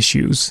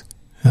issues,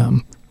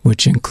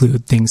 which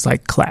include things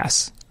like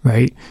class,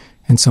 right?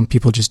 And some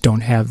people just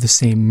don't have the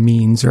same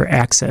means or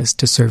access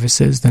to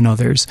services than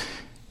others.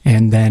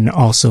 And then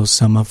also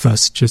some of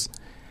us just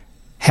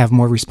have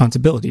more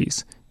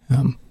responsibilities.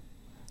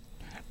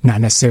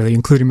 Not necessarily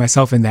including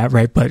myself in that,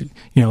 right? But,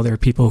 there are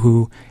people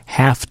who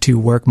have to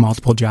work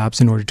multiple jobs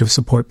in order to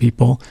support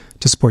people,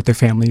 to support their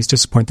families, to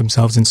support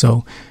themselves. And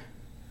so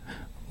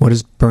what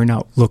does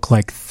burnout look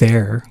like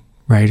there,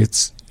 right?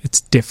 It's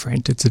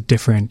different. It's a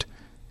different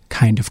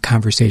kind of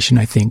conversation,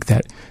 I think,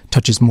 that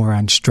touches more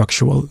on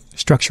structural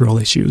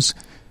issues.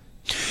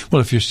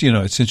 Well, if it's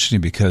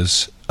interesting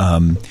because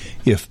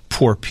if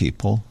poor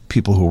people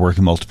who are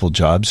working multiple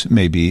jobs,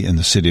 maybe in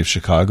the city of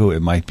Chicago,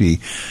 it might be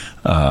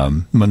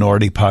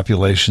minority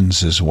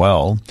populations as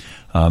well,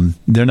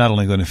 they're not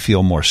only going to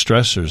feel more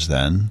stressors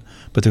then,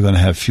 but they're going to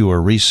have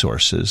fewer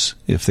resources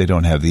if they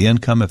don't have the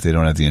income, if they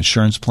don't have the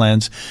insurance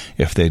plans,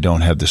 if they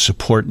don't have the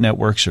support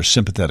networks or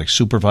sympathetic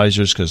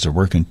supervisors because they're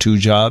working two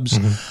jobs.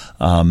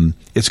 Mm-hmm.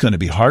 It's going to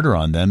be harder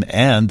on them,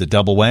 and the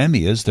double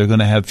whammy is they're going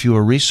to have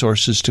fewer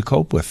resources to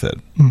cope with it.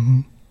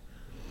 Mm-hmm.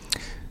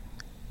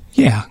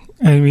 Yeah.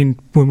 I mean,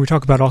 when we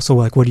talk about also,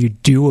 like, what do you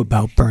do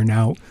about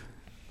burnout,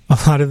 a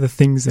lot of the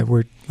things that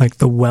we're, like,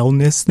 the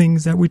wellness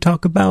things that we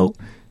talk about,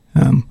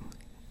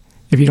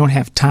 if you don't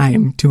have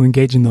time to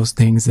engage in those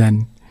things,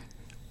 then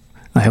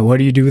What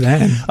do you do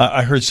then?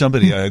 I heard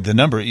somebody, the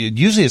number,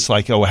 usually it's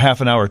like,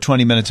 half an hour,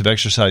 20 minutes of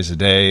exercise a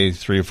day,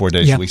 3 or 4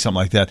 days a week, something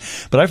like that.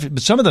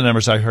 But some of the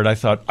numbers I heard, I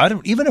thought,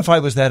 even if I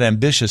was that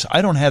ambitious,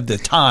 I don't have the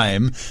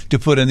time to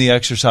put in the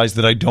exercise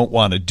that I don't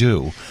want to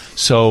do.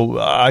 So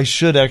I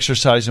should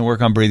exercise and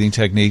work on breathing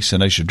techniques,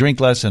 and I should drink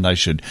less, and I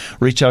should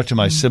reach out to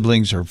my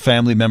siblings or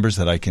family members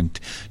that I can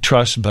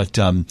trust. But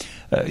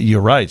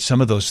you're right.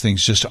 Some of those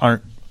things just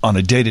aren't on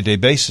a day-to-day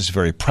basis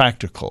very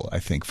practical, I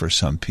think, for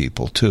some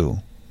people too.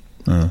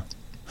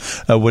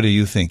 What are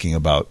you thinking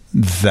about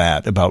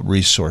that, about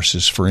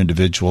resources for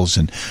individuals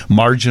and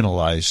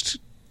marginalized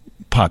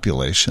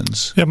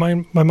populations? Yeah,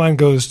 my mind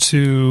goes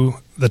to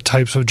the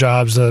types of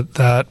jobs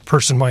that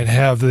person might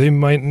have. They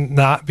might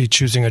not be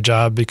choosing a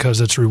job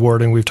because it's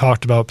rewarding. We've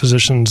talked about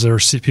positions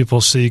that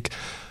people seek.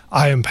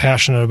 I am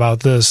passionate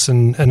about this,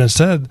 and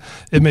instead,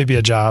 it may be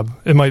a job.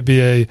 It might be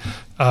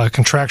a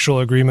contractual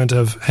agreement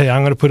of, hey,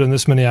 I'm going to put in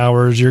this many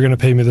hours, you're going to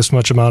pay me this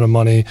much amount of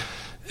money,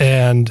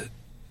 and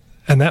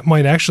that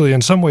might actually,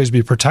 in some ways,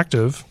 be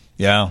protective.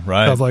 Yeah,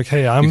 right. Of like,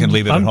 hey, I'm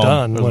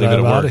done when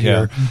I'm out of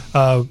here.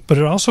 But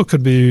it also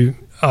could be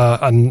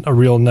a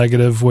real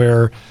negative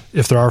where,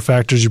 if there are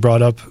factors you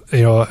brought up,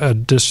 a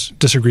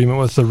disagreement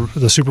with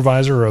the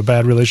supervisor or a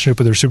bad relationship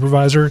with your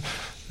supervisor,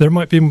 there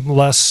might be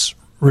less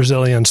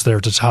resilience there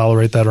to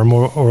tolerate that,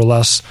 or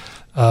less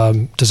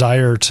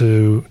desire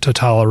to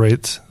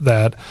tolerate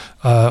that,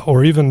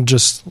 or even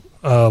just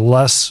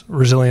less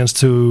resilience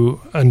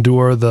to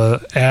endure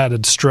the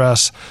added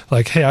stress.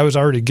 Like, hey, I was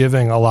already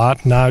giving a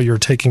lot. Now you're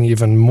taking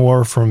even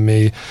more from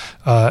me,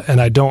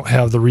 and I don't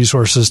have the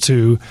resources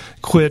to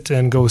quit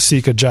and go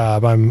seek a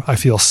job. I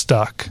feel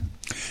stuck.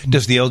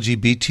 Does the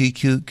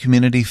LGBTQ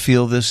community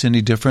feel this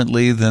any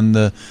differently than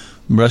the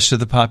rest of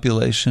the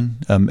population?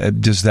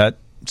 Does that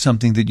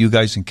something that you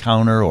guys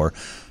encounter or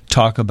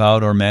talk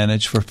about or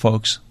manage for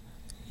folks?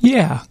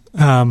 Yeah.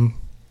 I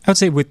would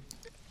say with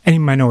any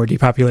minority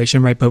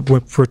population, right? But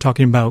if we're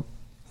talking about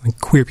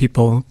queer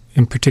people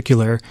in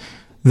particular,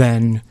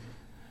 then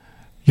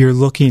you're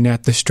looking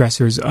at the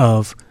stressors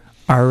of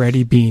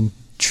already being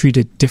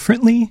treated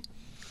differently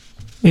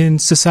in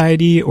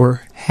society,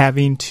 or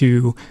having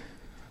to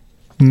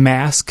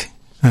mask,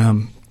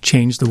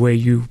 change the way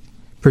you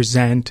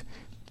present,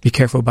 be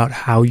careful about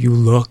how you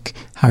look,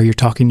 how you're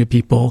talking to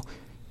people,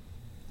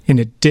 in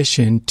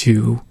addition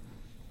to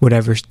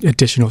whatever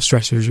additional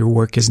stressors your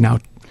work is now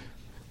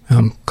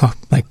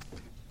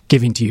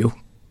giving to you.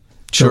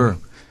 Sure.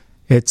 So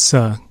it's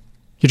you're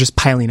just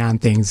piling on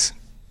things.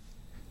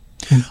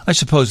 I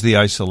suppose the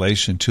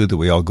isolation, too, that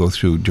we all go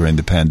through during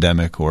the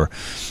pandemic, or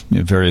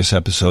various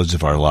episodes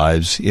of our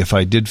lives, if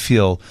I did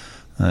feel,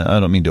 I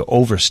don't mean to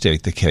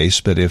overstate the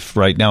case, but if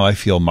right now I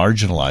feel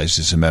marginalized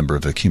as a member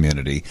of a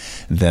community,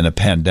 then a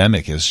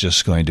pandemic is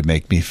just going to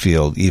make me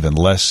feel even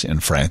less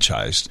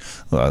enfranchised,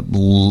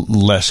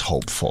 less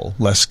hopeful,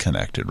 less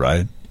connected,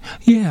 right?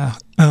 Yeah.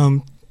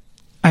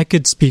 I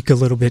could speak a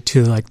little bit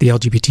to the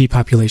LGBT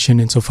population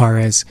insofar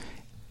as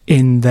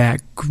in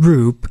that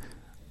group,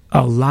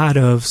 a lot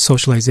of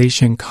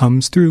socialization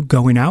comes through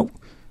going out,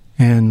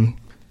 and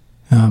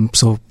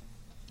so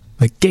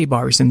gay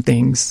bars and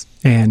things.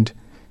 And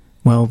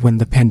well, when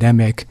the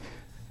pandemic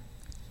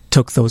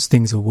took those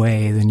things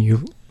away, then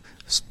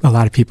a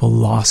lot of people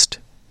lost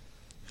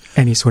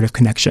any sort of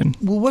connection.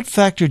 Well, what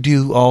factor do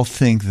you all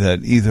think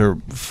that, either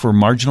for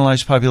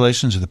marginalized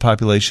populations or the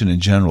population in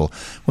general,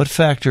 what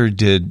factor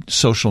did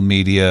social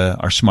media,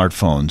 our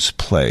smartphones,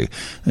 play?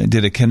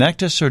 Did it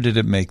connect us, or did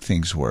it make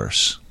things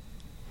worse?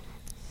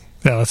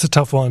 Yeah, that's a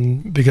tough one,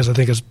 because I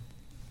think it's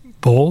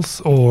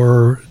both,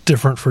 or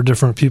different for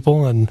different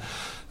people. And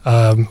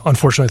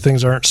unfortunately,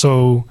 things aren't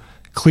so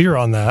clear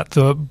on that.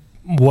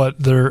 What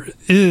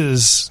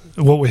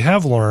we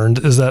have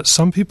learned is that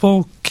some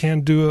people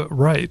can do it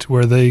right,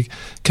 where they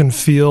can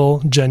feel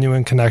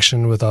genuine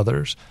connection with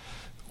others,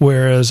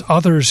 whereas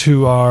others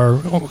who are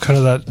kind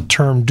of that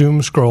term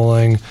doom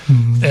scrolling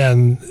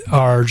and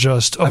are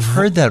just I've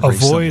heard that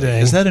avoiding. Recently.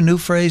 Is that a new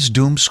phrase,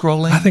 doom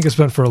scrolling? I think it's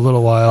been for a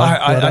little while.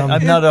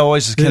 I'm not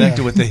always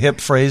connected with the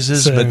hip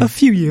phrases, but a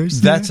few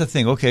years. That's a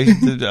thing. Okay,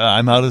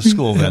 I'm out of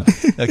school then.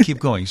 Keep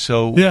going.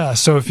 So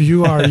so if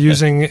you are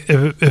using,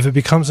 if it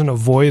becomes an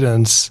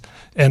avoidance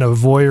and a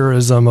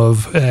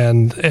voyeurism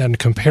and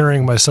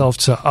comparing myself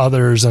to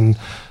others, and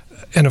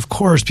of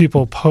course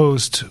people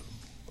post,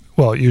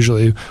 well,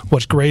 usually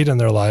what's great in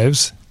their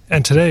lives.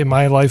 And today,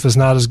 my life is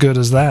not as good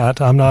as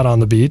that. I'm not on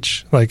the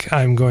beach.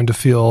 I'm going to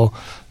feel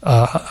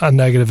a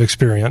negative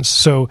experience.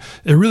 So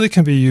it really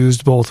can be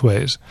used both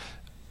ways.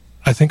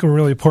 I think a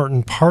really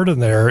important part in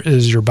there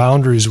is your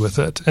boundaries with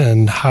it,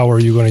 and how are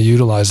you going to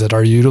utilize it?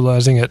 Are you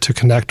utilizing it to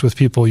connect with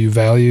people you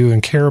value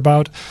and care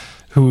about,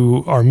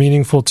 who are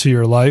meaningful to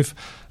your life?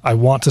 I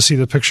want to see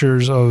the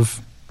pictures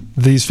of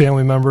these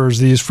family members,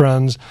 these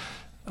friends.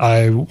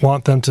 I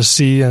want them to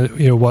see,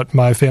 what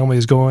my family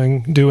is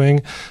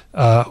doing,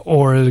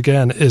 or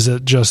again, is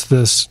it just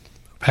this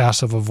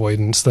passive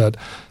avoidance that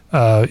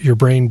your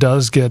brain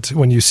does get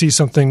when you see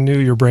something new?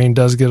 Your brain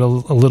does get a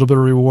little bit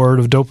of reward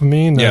of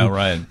dopamine. Yeah,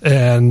 right.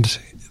 And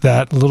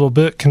that little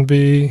bit can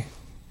be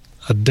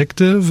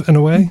addictive in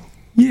a way.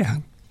 Yeah,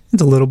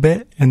 it's a little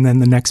bit, and then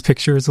the next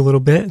picture is a little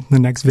bit, the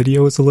next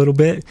video is a little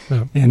bit,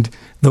 and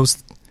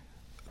those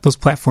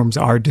platforms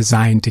are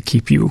designed to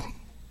keep you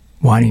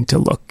wanting to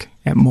look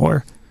at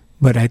more.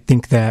 But I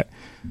think that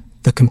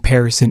the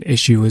comparison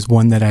issue is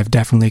one that I've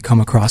definitely come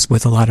across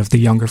with a lot of the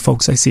younger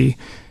folks I see.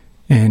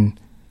 And,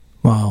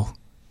 well,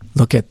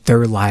 look at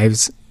their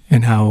lives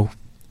and how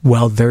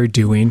well they're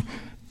doing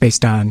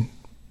based on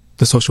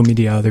the social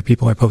media other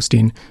people are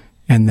posting.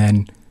 And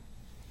then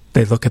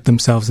they look at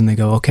themselves and they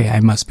go, okay, I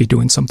must be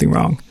doing something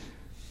wrong.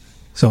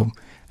 So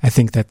I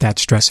think that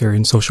stressor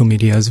in social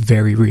media is a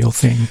very real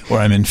thing. Or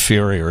I'm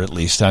inferior, at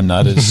least. I'm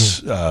not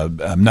as,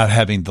 I'm not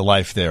having the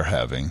life they're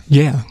having.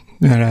 Yeah.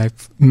 And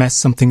I've messed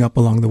something up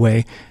along the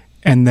way.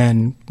 And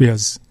then,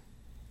 because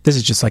this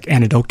is just like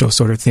anecdotal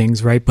sort of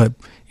things, right? But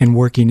in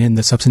working in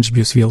the substance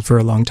abuse field for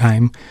a long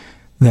time,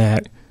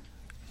 that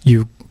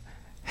you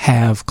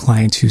have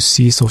clients who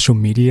see social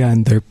media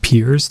and their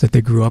peers that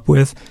they grew up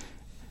with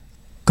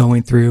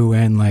going through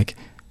and like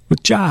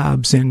with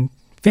jobs and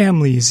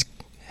families,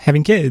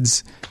 having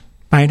kids,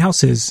 buying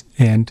houses.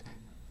 And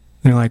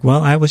they're like,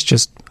 well, I was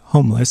just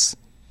homeless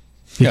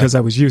because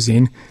I was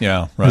using.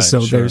 Yeah, right. And so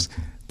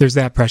there's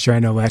that pressure. I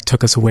know that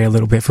took us away a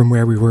little bit from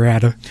where we were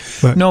at.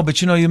 No,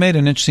 but you made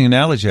an interesting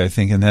analogy, I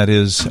think, and that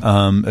is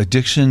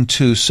addiction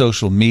to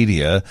social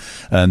media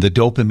and the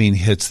dopamine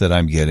hits that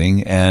I'm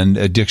getting and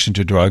addiction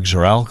to drugs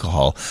or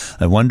alcohol.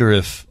 I wonder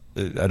if,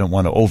 I don't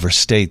want to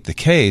overstate the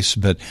case,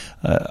 but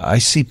I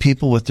see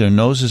people with their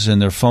noses in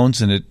their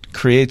phones, and it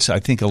creates, I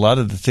think, a lot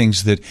of the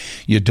things that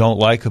you don't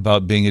like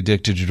about being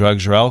addicted to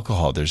drugs or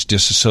alcohol. There's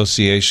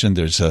disassociation.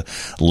 There's a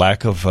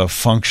lack of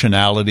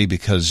functionality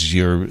because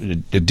you're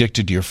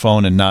addicted to your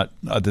phone and not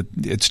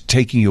it's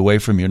taking you away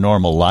from your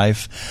normal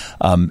life.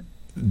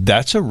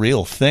 That's a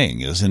real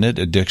thing, isn't it?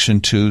 Addiction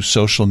to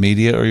social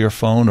media or your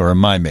phone, or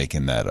am I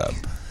making that up?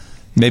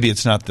 Maybe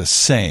it's not the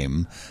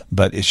same,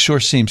 but it sure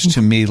seems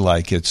to me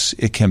like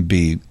it can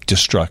be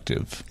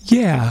destructive.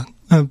 Yeah.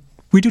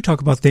 We do talk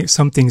about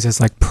some things as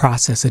like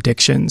process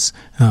addictions,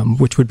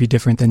 which would be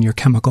different than your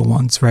chemical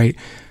ones, right?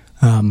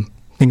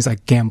 Things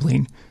like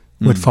gambling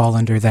would fall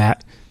under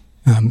that.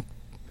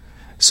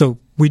 So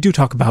we do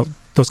talk about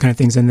those kind of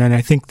things. And then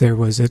I think there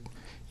was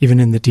even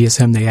in the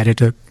DSM, they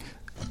added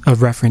a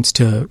reference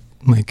to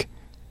like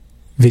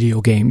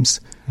video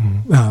games.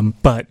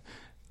 But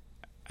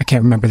I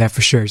can't remember that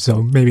for sure,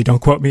 so maybe don't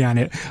quote me on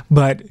it.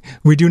 But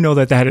we do know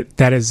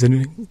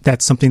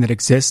that's something that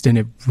exists, and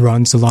it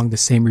runs along the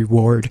same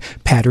reward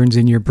patterns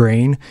in your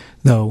brain.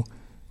 Though,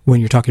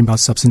 when you're talking about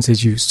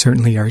substances, you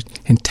certainly are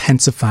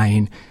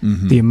intensifying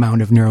the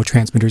amount of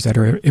neurotransmitters that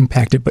are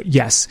impacted. But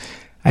yes,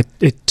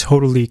 it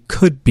totally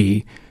could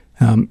be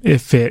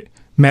if it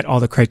met all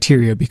the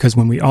criteria. Because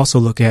when we also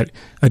look at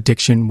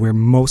addiction, we're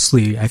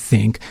mostly, I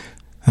think,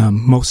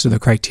 most of the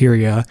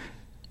criteria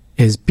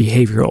is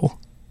behavioral.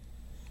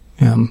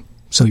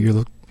 So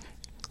you're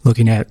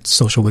looking at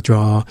social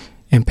withdrawal,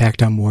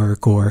 impact on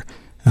work, or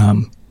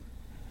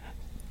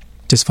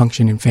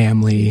dysfunction in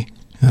family.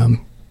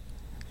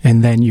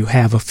 And then you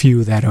have a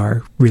few that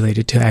are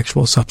related to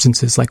actual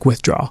substances like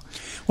withdrawal.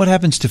 What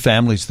happens to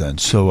families then?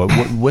 So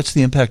what's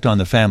the impact on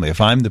the family?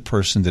 If I'm the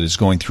person that is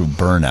going through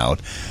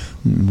burnout,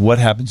 what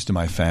happens to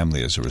my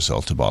family as a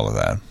result of all of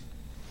that?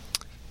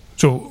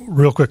 So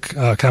real quick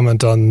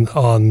comment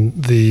on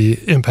the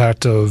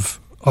impact of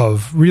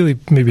really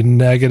maybe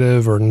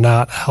negative or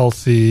not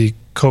healthy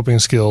coping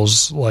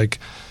skills like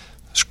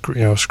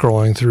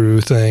scrolling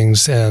through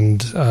things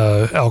and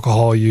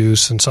alcohol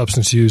use and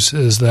substance use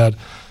is that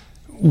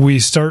we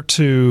start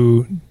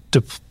to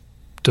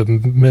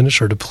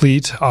diminish or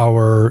deplete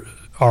our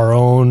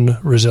own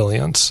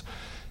resilience.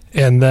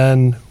 And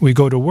then we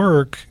go to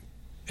work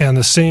and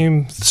the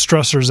same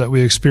stressors that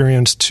we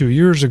experienced 2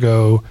 years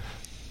ago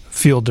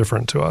feel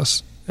different to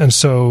us.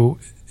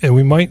 And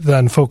we might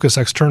then focus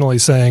externally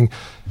saying,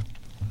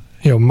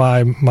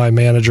 my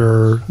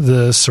manager,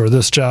 this, or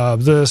this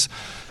job, this,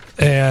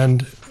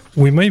 and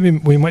we might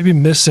be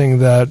missing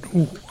that.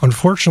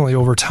 Unfortunately,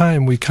 over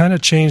time, we kind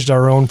of changed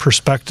our own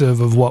perspective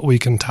of what we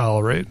can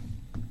tolerate,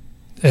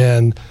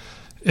 and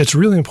it's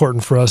really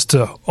important for us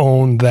to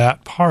own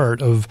that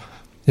part of.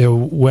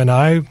 When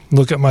I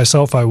look at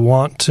myself, I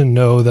want to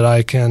know that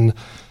I can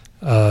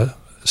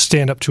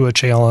stand up to a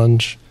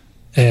challenge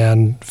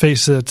and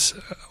face it,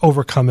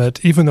 overcome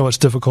it, even though it's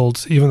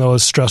difficult, even though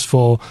it's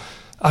stressful,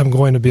 I'm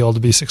going to be able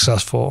to be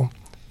successful.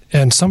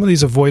 And some of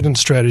these avoidance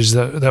strategies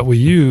that we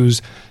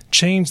use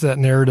change that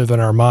narrative in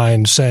our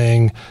mind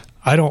saying,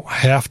 I don't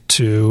have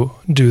to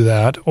do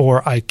that,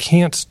 or I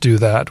can't do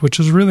that, which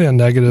is really a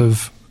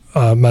negative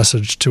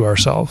message to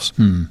ourselves.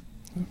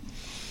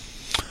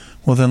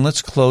 Well, then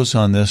let's close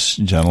on this,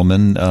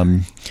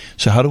 gentlemen.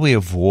 So how do we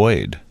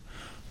avoid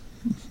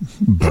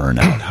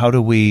burnout? How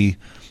do we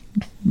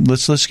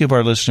let's give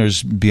our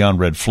listeners beyond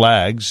red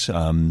flags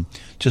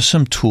just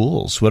some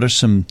tools. What are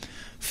some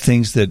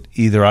things that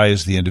either I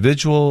as the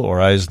individual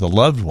or I as the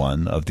loved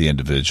one of the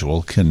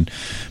individual can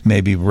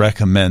maybe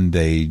recommend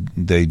they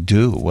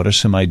do? What are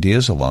some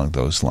ideas along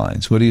those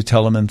lines? What do you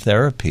tell them in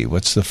therapy?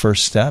 What's the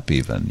first step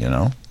even,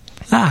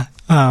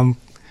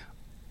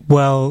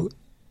 Well,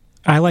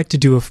 I like to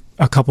do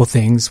a couple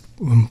things.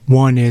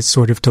 One is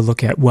sort of to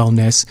look at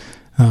wellness.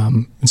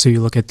 And so you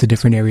look at the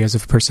different areas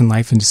of person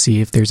life and to see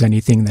if there's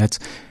anything that's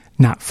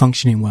not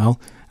functioning well.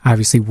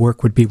 Obviously,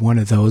 work would be one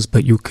of those,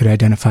 but you could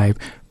identify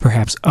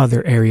perhaps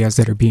other areas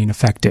that are being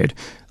affected,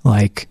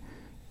 like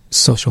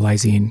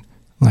socializing,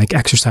 like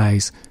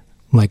exercise,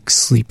 like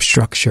sleep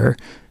structure.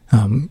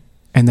 And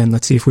then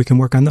let's see if we can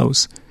work on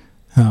those.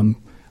 But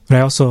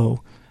I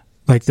also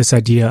like this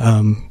idea,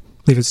 I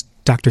believe it's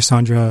Dr.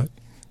 Sandra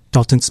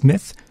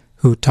Dalton-Smith,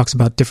 who talks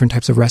about different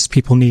types of rest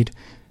people need.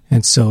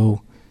 And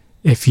so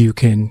if you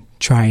can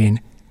try and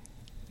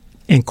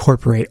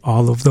incorporate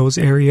all of those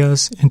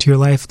areas into your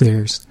life,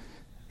 there's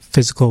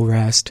physical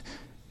rest,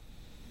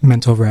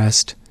 mental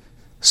rest,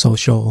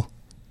 social,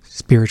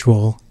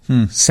 spiritual,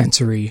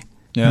 sensory,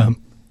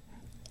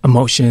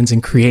 emotions,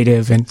 and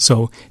creative. And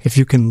so if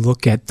you can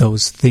look at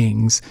those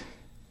things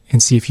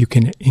and see if you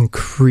can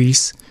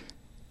increase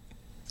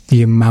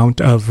the amount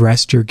of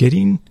rest you're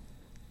getting,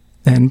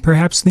 then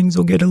perhaps things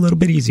will get a little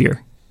bit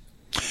easier.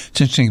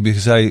 It's interesting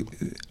because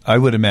I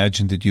would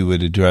imagine that you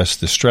would address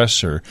the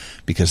stressor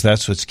because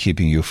that's what's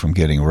keeping you from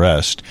getting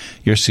rest.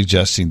 You're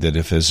suggesting that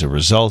if as a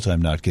result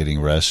I'm not getting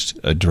rest,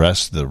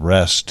 address the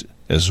rest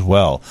as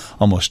well.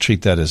 Almost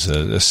treat that as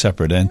a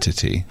separate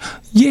entity.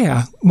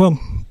 Yeah. Well,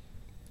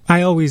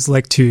 I always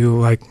like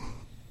to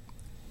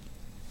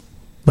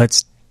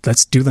let's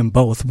do them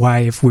both. Why,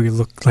 if we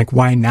look like,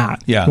 why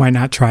not? Yeah. Why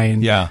not try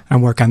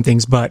and work on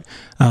things? But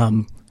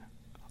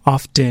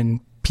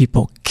often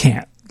people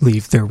can't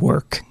leave their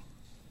work,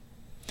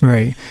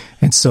 right?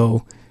 And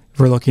so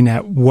we're looking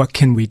at what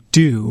can we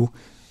do,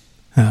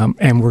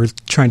 and we're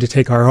trying to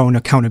take our own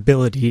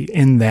accountability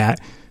in that.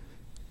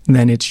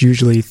 Then it's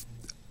usually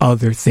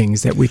other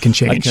things that we can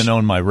change. I can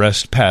own my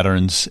rest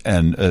patterns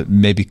and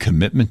maybe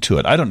commitment to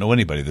it. I don't know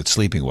anybody that's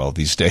sleeping well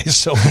these days,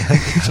 so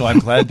I'm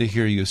glad to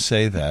hear you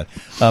say that.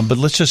 But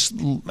let's just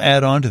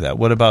add on to that.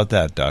 What about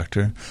that,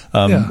 Doctor?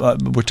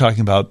 We're talking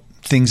about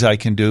things I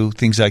can do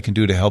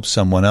to help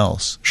someone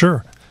else.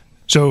 Sure.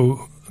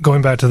 So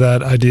going back to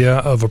that idea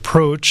of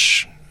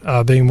approach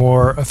being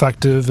more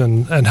effective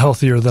and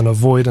healthier than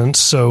avoidance.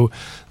 So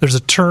there's a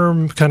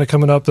term kind of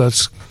coming up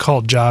that's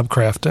called job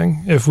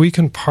crafting. If we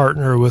can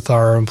partner with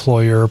our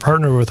employer,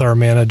 partner with our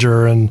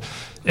manager and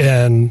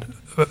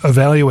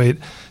evaluate,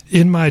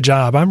 in my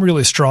job, I'm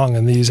really strong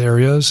in these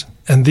areas,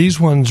 and these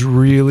ones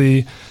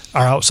really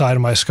are outside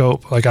of my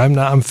scope. Like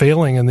I'm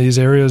failing in these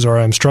areas or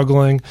I'm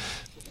struggling.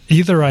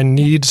 Either I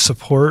need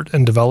support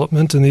and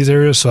development in these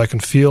areas so I can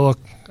feel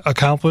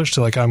accomplished,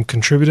 like I'm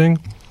contributing,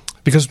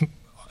 because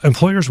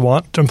employees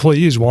want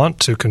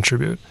to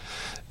contribute,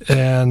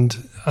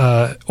 and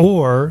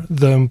or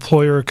the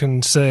employer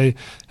can say,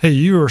 hey,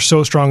 you are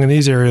so strong in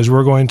these areas,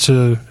 we're going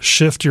to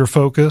shift your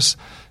focus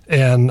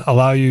and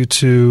allow you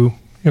to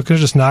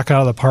just knock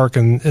out of the park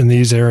in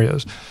these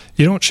areas.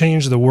 You don't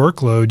change the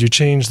workload, you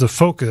change the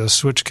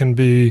focus, which can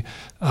be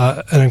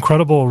an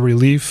incredible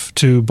relief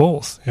to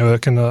both.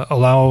 It can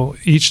allow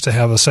each to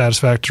have a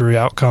satisfactory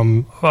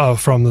outcome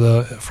from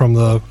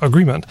the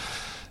agreement.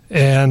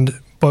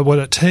 But what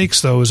it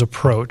takes, though, is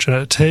approach, and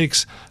it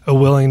takes a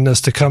willingness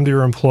to come to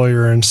your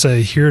employer and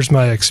say, here's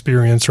my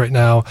experience right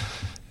now.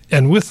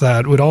 And with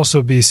that would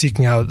also be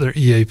seeking out their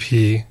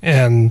EAP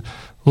and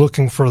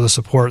looking for the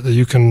support that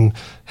you can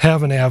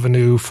have an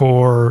avenue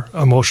for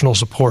emotional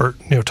support.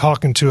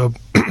 Talking to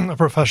a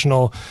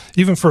professional,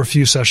 even for a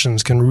few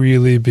sessions, can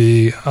really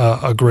be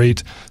a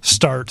great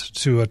start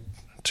to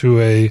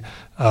a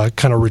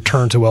kind of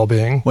return to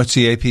well-being. What's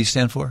EAP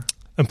stand for?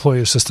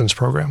 Employee Assistance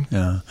Program.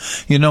 Yeah.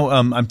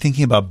 I'm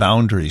thinking about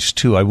boundaries,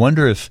 too. I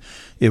wonder if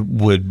it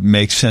would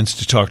make sense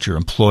to talk to your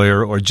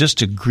employer or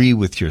just agree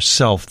with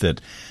yourself that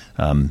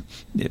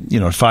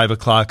at 5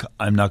 o'clock,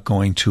 I'm not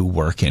going to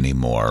work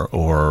anymore,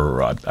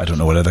 or I don't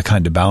know what other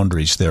kind of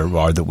boundaries there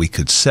are that we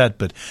could set,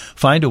 but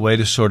find a way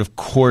to sort of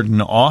cordon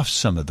off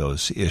some of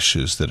those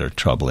issues that are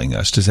troubling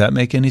us. Does that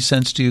make any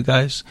sense to you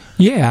guys?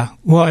 Yeah.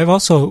 Well, I've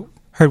also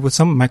heard with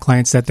some of my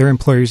clients that their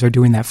employers are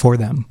doing that for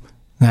them,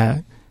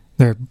 that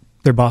their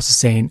boss is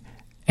saying,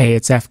 hey,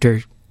 it's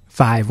after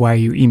 5, why are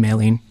you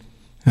emailing?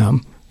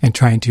 And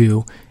trying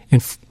to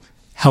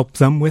help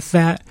them with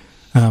that.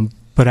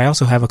 But I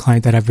also have a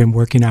client that I've been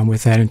working on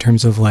with that in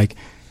terms of like,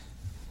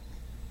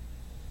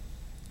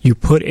 you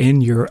put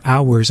in your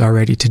hours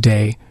already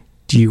today.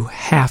 Do you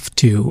have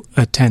to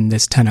attend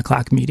this 10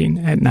 o'clock meeting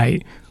at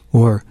night?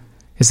 Or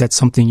is that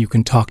something you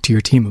can talk to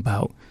your team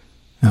about?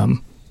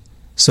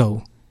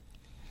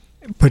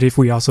 But if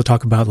we also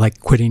talk about like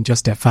quitting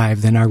just at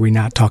 5, then are we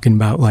not talking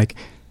about like,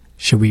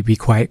 should we be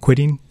quiet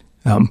quitting?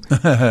 No,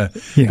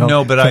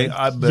 but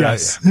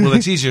yes. well,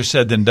 it's easier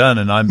said than done,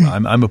 and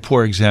I'm a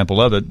poor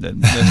example of it.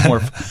 That's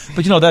more,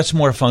 but that's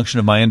more a function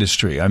of my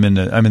industry. I'm in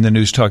the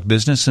news talk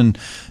business, and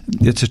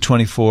it's a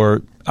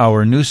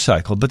 24-hour news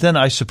cycle. But then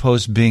I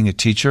suppose being a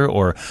teacher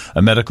or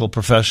a medical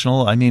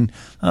professional,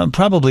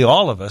 probably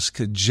all of us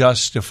could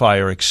justify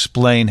or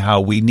explain how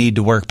we need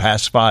to work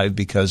past 5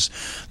 because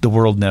the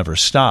world never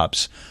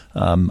stops.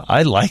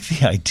 I like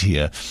the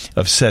idea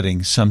of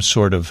setting some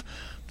sort of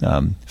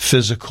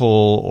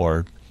physical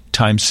or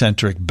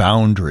time-centric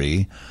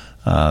boundary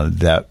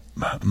that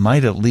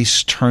might at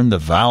least turn the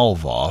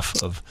valve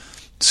off of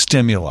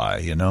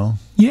stimuli,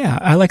 Yeah,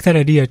 I like that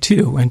idea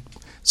too. And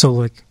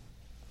so,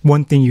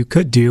 one thing you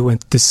could do, and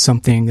this is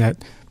something that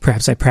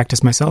perhaps I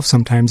practice myself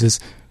sometimes, is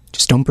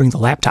just don't bring the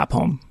laptop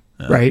home,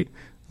 right?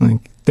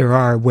 There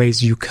are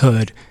ways you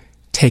could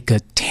take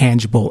a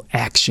tangible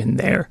action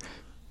there.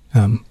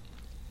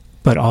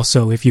 But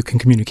also, if you can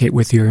communicate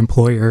with your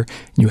employer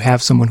and you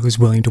have someone who's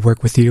willing to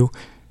work with you,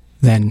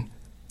 then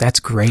that's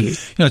great.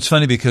 It's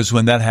funny because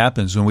when that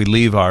happens, when we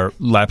leave our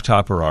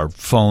laptop or our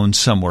phone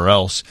somewhere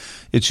else,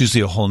 it's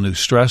usually a whole new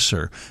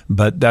stressor.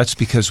 But that's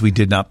because we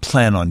did not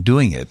plan on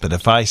doing it. But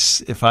if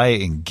I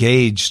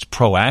engaged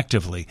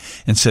proactively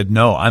and said,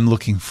 no, I'm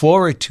looking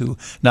forward to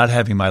not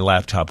having my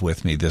laptop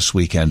with me this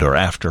weekend or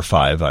after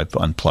 5, I've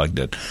unplugged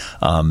it,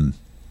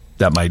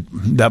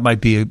 that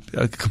might be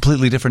a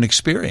completely different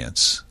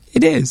experience.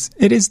 It is.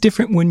 It is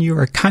different when you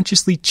are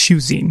consciously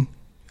choosing,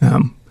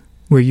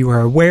 where you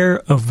are aware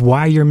of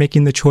why you're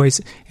making the choice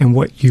and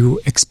what you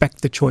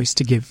expect the choice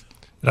to give.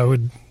 I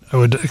would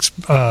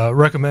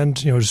recommend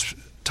just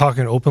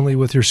talking openly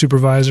with your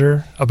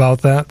supervisor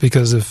about that,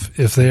 because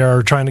if they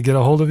are trying to get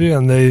a hold of you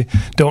and they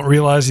don't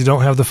realize you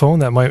don't have the phone,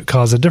 that might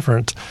cause a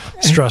different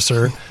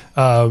stressor.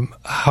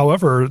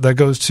 However, that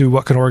goes to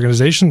what can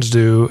organizations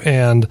do,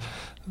 and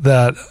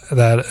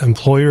that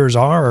employers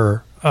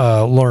are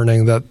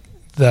learning that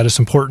it's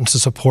important to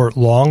support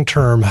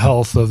long-term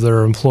health of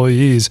their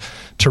employees,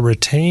 to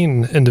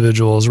retain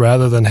individuals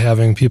rather than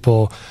having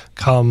people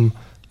come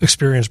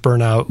experience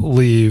burnout,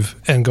 leave,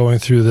 and going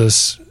through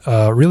this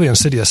really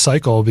insidious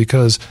cycle,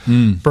 because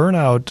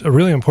burnout, a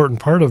really important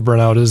part of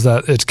burnout is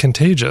that it's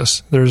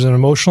contagious. There's an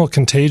emotional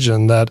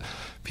contagion that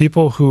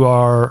people who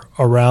are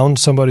around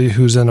somebody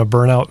who's in a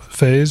burnout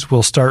phase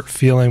will start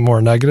feeling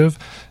more negative,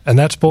 and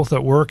that's both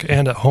at work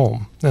and at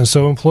home. And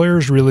so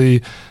employers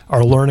really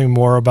are learning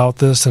more about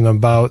this and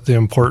about the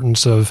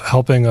importance of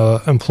helping an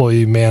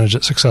employee manage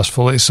it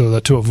successfully so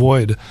that to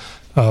avoid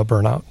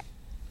burnout.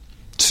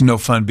 It's no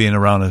fun being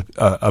around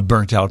a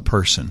burnt-out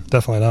person.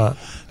 Definitely not.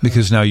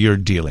 Because now you're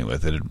dealing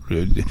with it.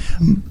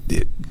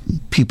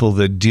 People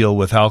that deal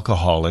with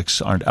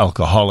alcoholics aren't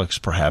alcoholics,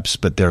 perhaps,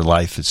 but their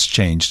life has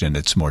changed and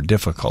it's more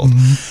difficult.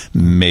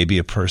 Mm-hmm. Maybe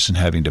a person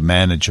having to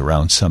manage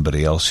around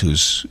somebody else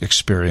who's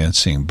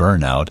experiencing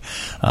burnout,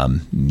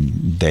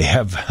 they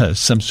have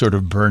some sort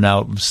of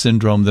burnout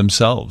syndrome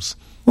themselves.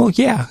 Well,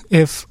 yeah.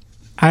 If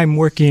I'm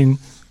working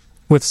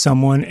with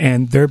someone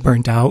and they're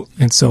burnt out,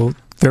 and so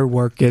their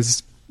work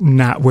is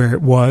not where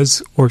it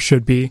was or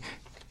should be,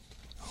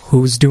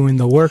 who's doing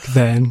the work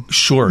then?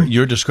 Sure,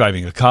 you're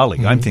describing a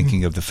colleague. I'm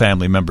thinking of the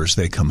family members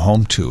they come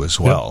home to as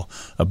well.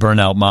 Yep. A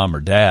burnout mom or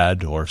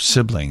dad or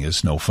sibling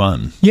is no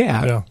fun.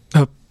 Yeah.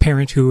 A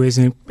parent who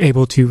isn't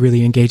able to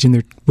really engage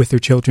with their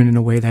children in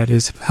a way that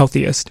is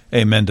healthiest.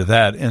 Amen to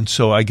that. And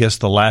so I guess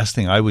the last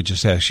thing I would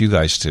just ask you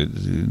guys to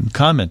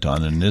comment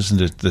on, and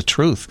isn't it the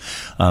truth?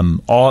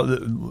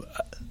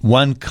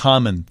 One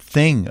common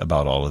thing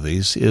about all of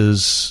these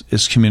is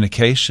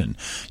communication.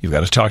 You've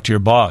got to talk to your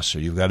boss, or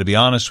you've got to be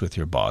honest with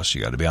your boss.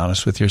 You've got to be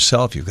honest with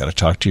yourself. You've got to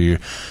talk to your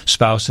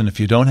spouse. And if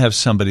you don't have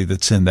somebody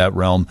that's in that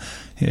realm,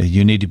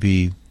 you need to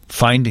be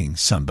finding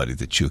somebody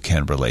that you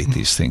can relate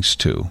these things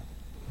to,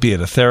 be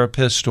it a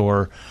therapist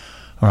or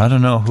I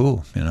don't know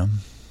who,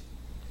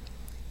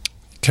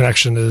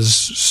 Connection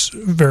is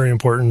very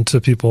important to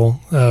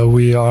people.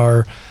 We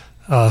are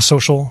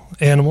social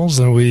animals,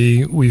 and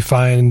we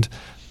find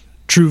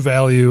true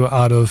value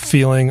out of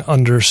feeling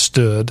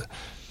understood.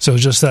 So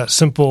just that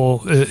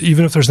simple,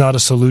 even if there's not a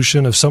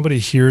solution, if somebody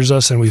hears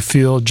us and we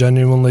feel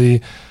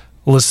genuinely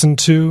listened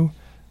to,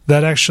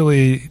 that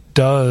actually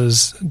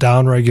does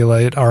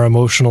downregulate our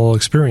emotional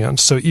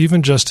experience. So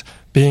even just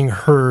being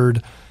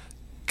heard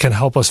can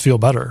help us feel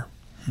better.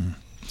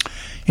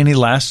 Any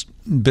last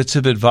bits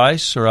of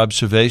advice or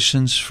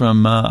observations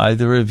from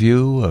either of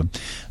you?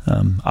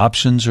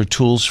 Options or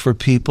tools for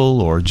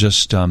people, or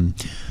just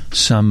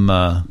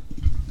some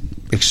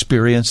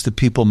experience that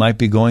people might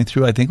be going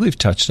through? I think we've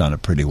touched on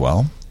it pretty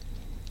well.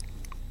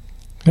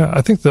 Yeah,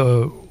 I think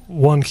the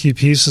one key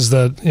piece is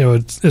that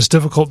it's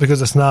difficult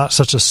because it's not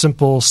such a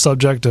simple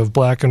subject of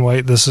black and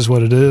white, this is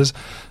what it is,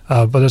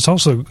 but it's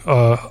also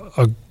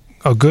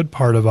a good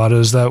part about it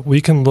is that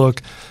we can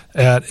look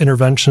at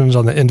interventions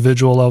on the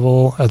individual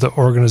level, at the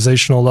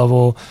organizational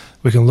level.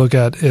 We can look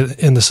at it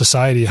in the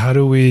society. How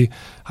do we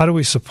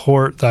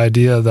support the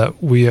idea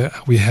that we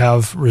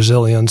have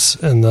resilience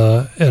in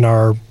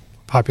our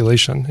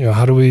population?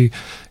 How do we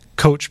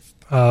coach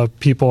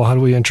people? How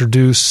do we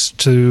introduce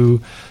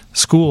to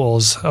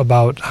schools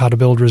about how to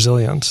build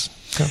resilience?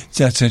 Yeah.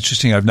 That's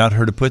interesting. I've not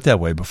heard it put that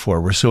way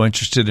before. We're so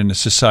interested in a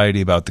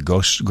society about the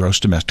gross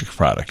domestic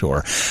product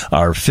or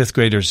our fifth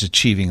graders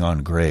achieving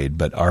on grade.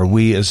 But are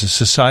we as a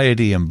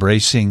society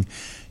embracing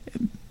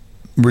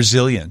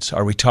resilience?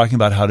 Are we talking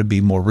about how to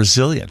be more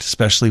resilient,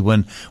 especially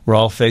when we're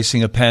all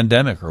facing a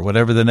pandemic or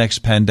whatever the next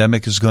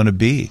pandemic is going to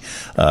be?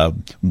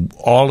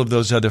 All of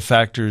those other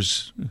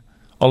factors,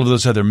 all of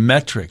those other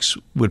metrics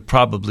would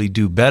probably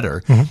do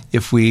better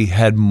if we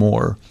had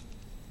more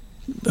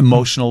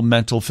emotional,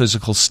 mental,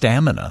 physical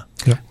stamina.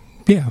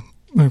 Yeah.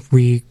 If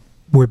we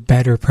were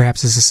better,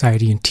 perhaps, as a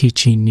society in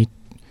teaching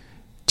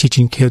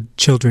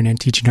children and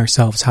teaching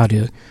ourselves how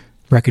to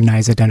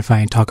recognize, identify,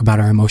 and talk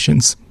about our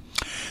emotions.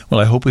 Well,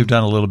 I hope we've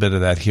done a little bit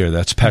of that here.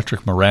 That's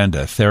Patrick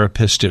Miranda,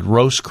 therapist at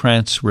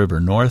Rosecrans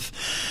River North.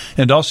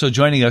 And also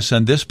joining us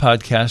on this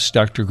podcast,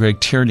 Dr. Greg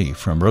Tierney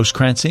from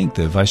Rosecrans, Inc.,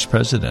 the Vice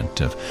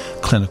President of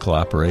Clinical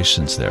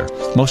Operations there.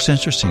 Most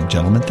interesting,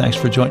 gentlemen. Thanks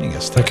for joining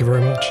us. Thank you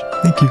very much.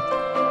 Thank you.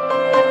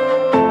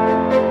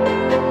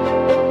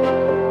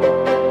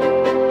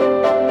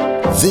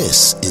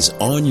 This is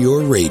On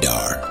Your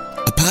Radar,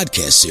 a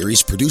podcast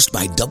series produced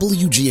by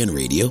WGN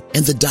Radio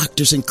and the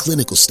doctors and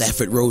clinical staff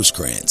at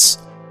Rosecrans.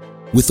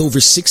 With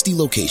over 60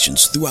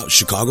 locations throughout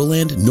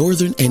Chicagoland,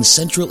 Northern and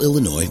Central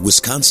Illinois,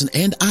 Wisconsin,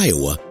 and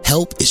Iowa,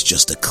 help is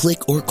just a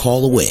click or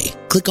call away.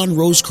 Click on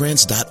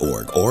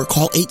rosecrans.org or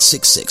call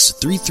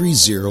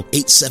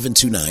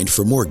 866-330-8729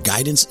 for more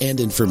guidance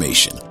and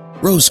information.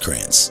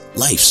 Rosecrans,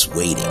 life's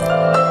waiting.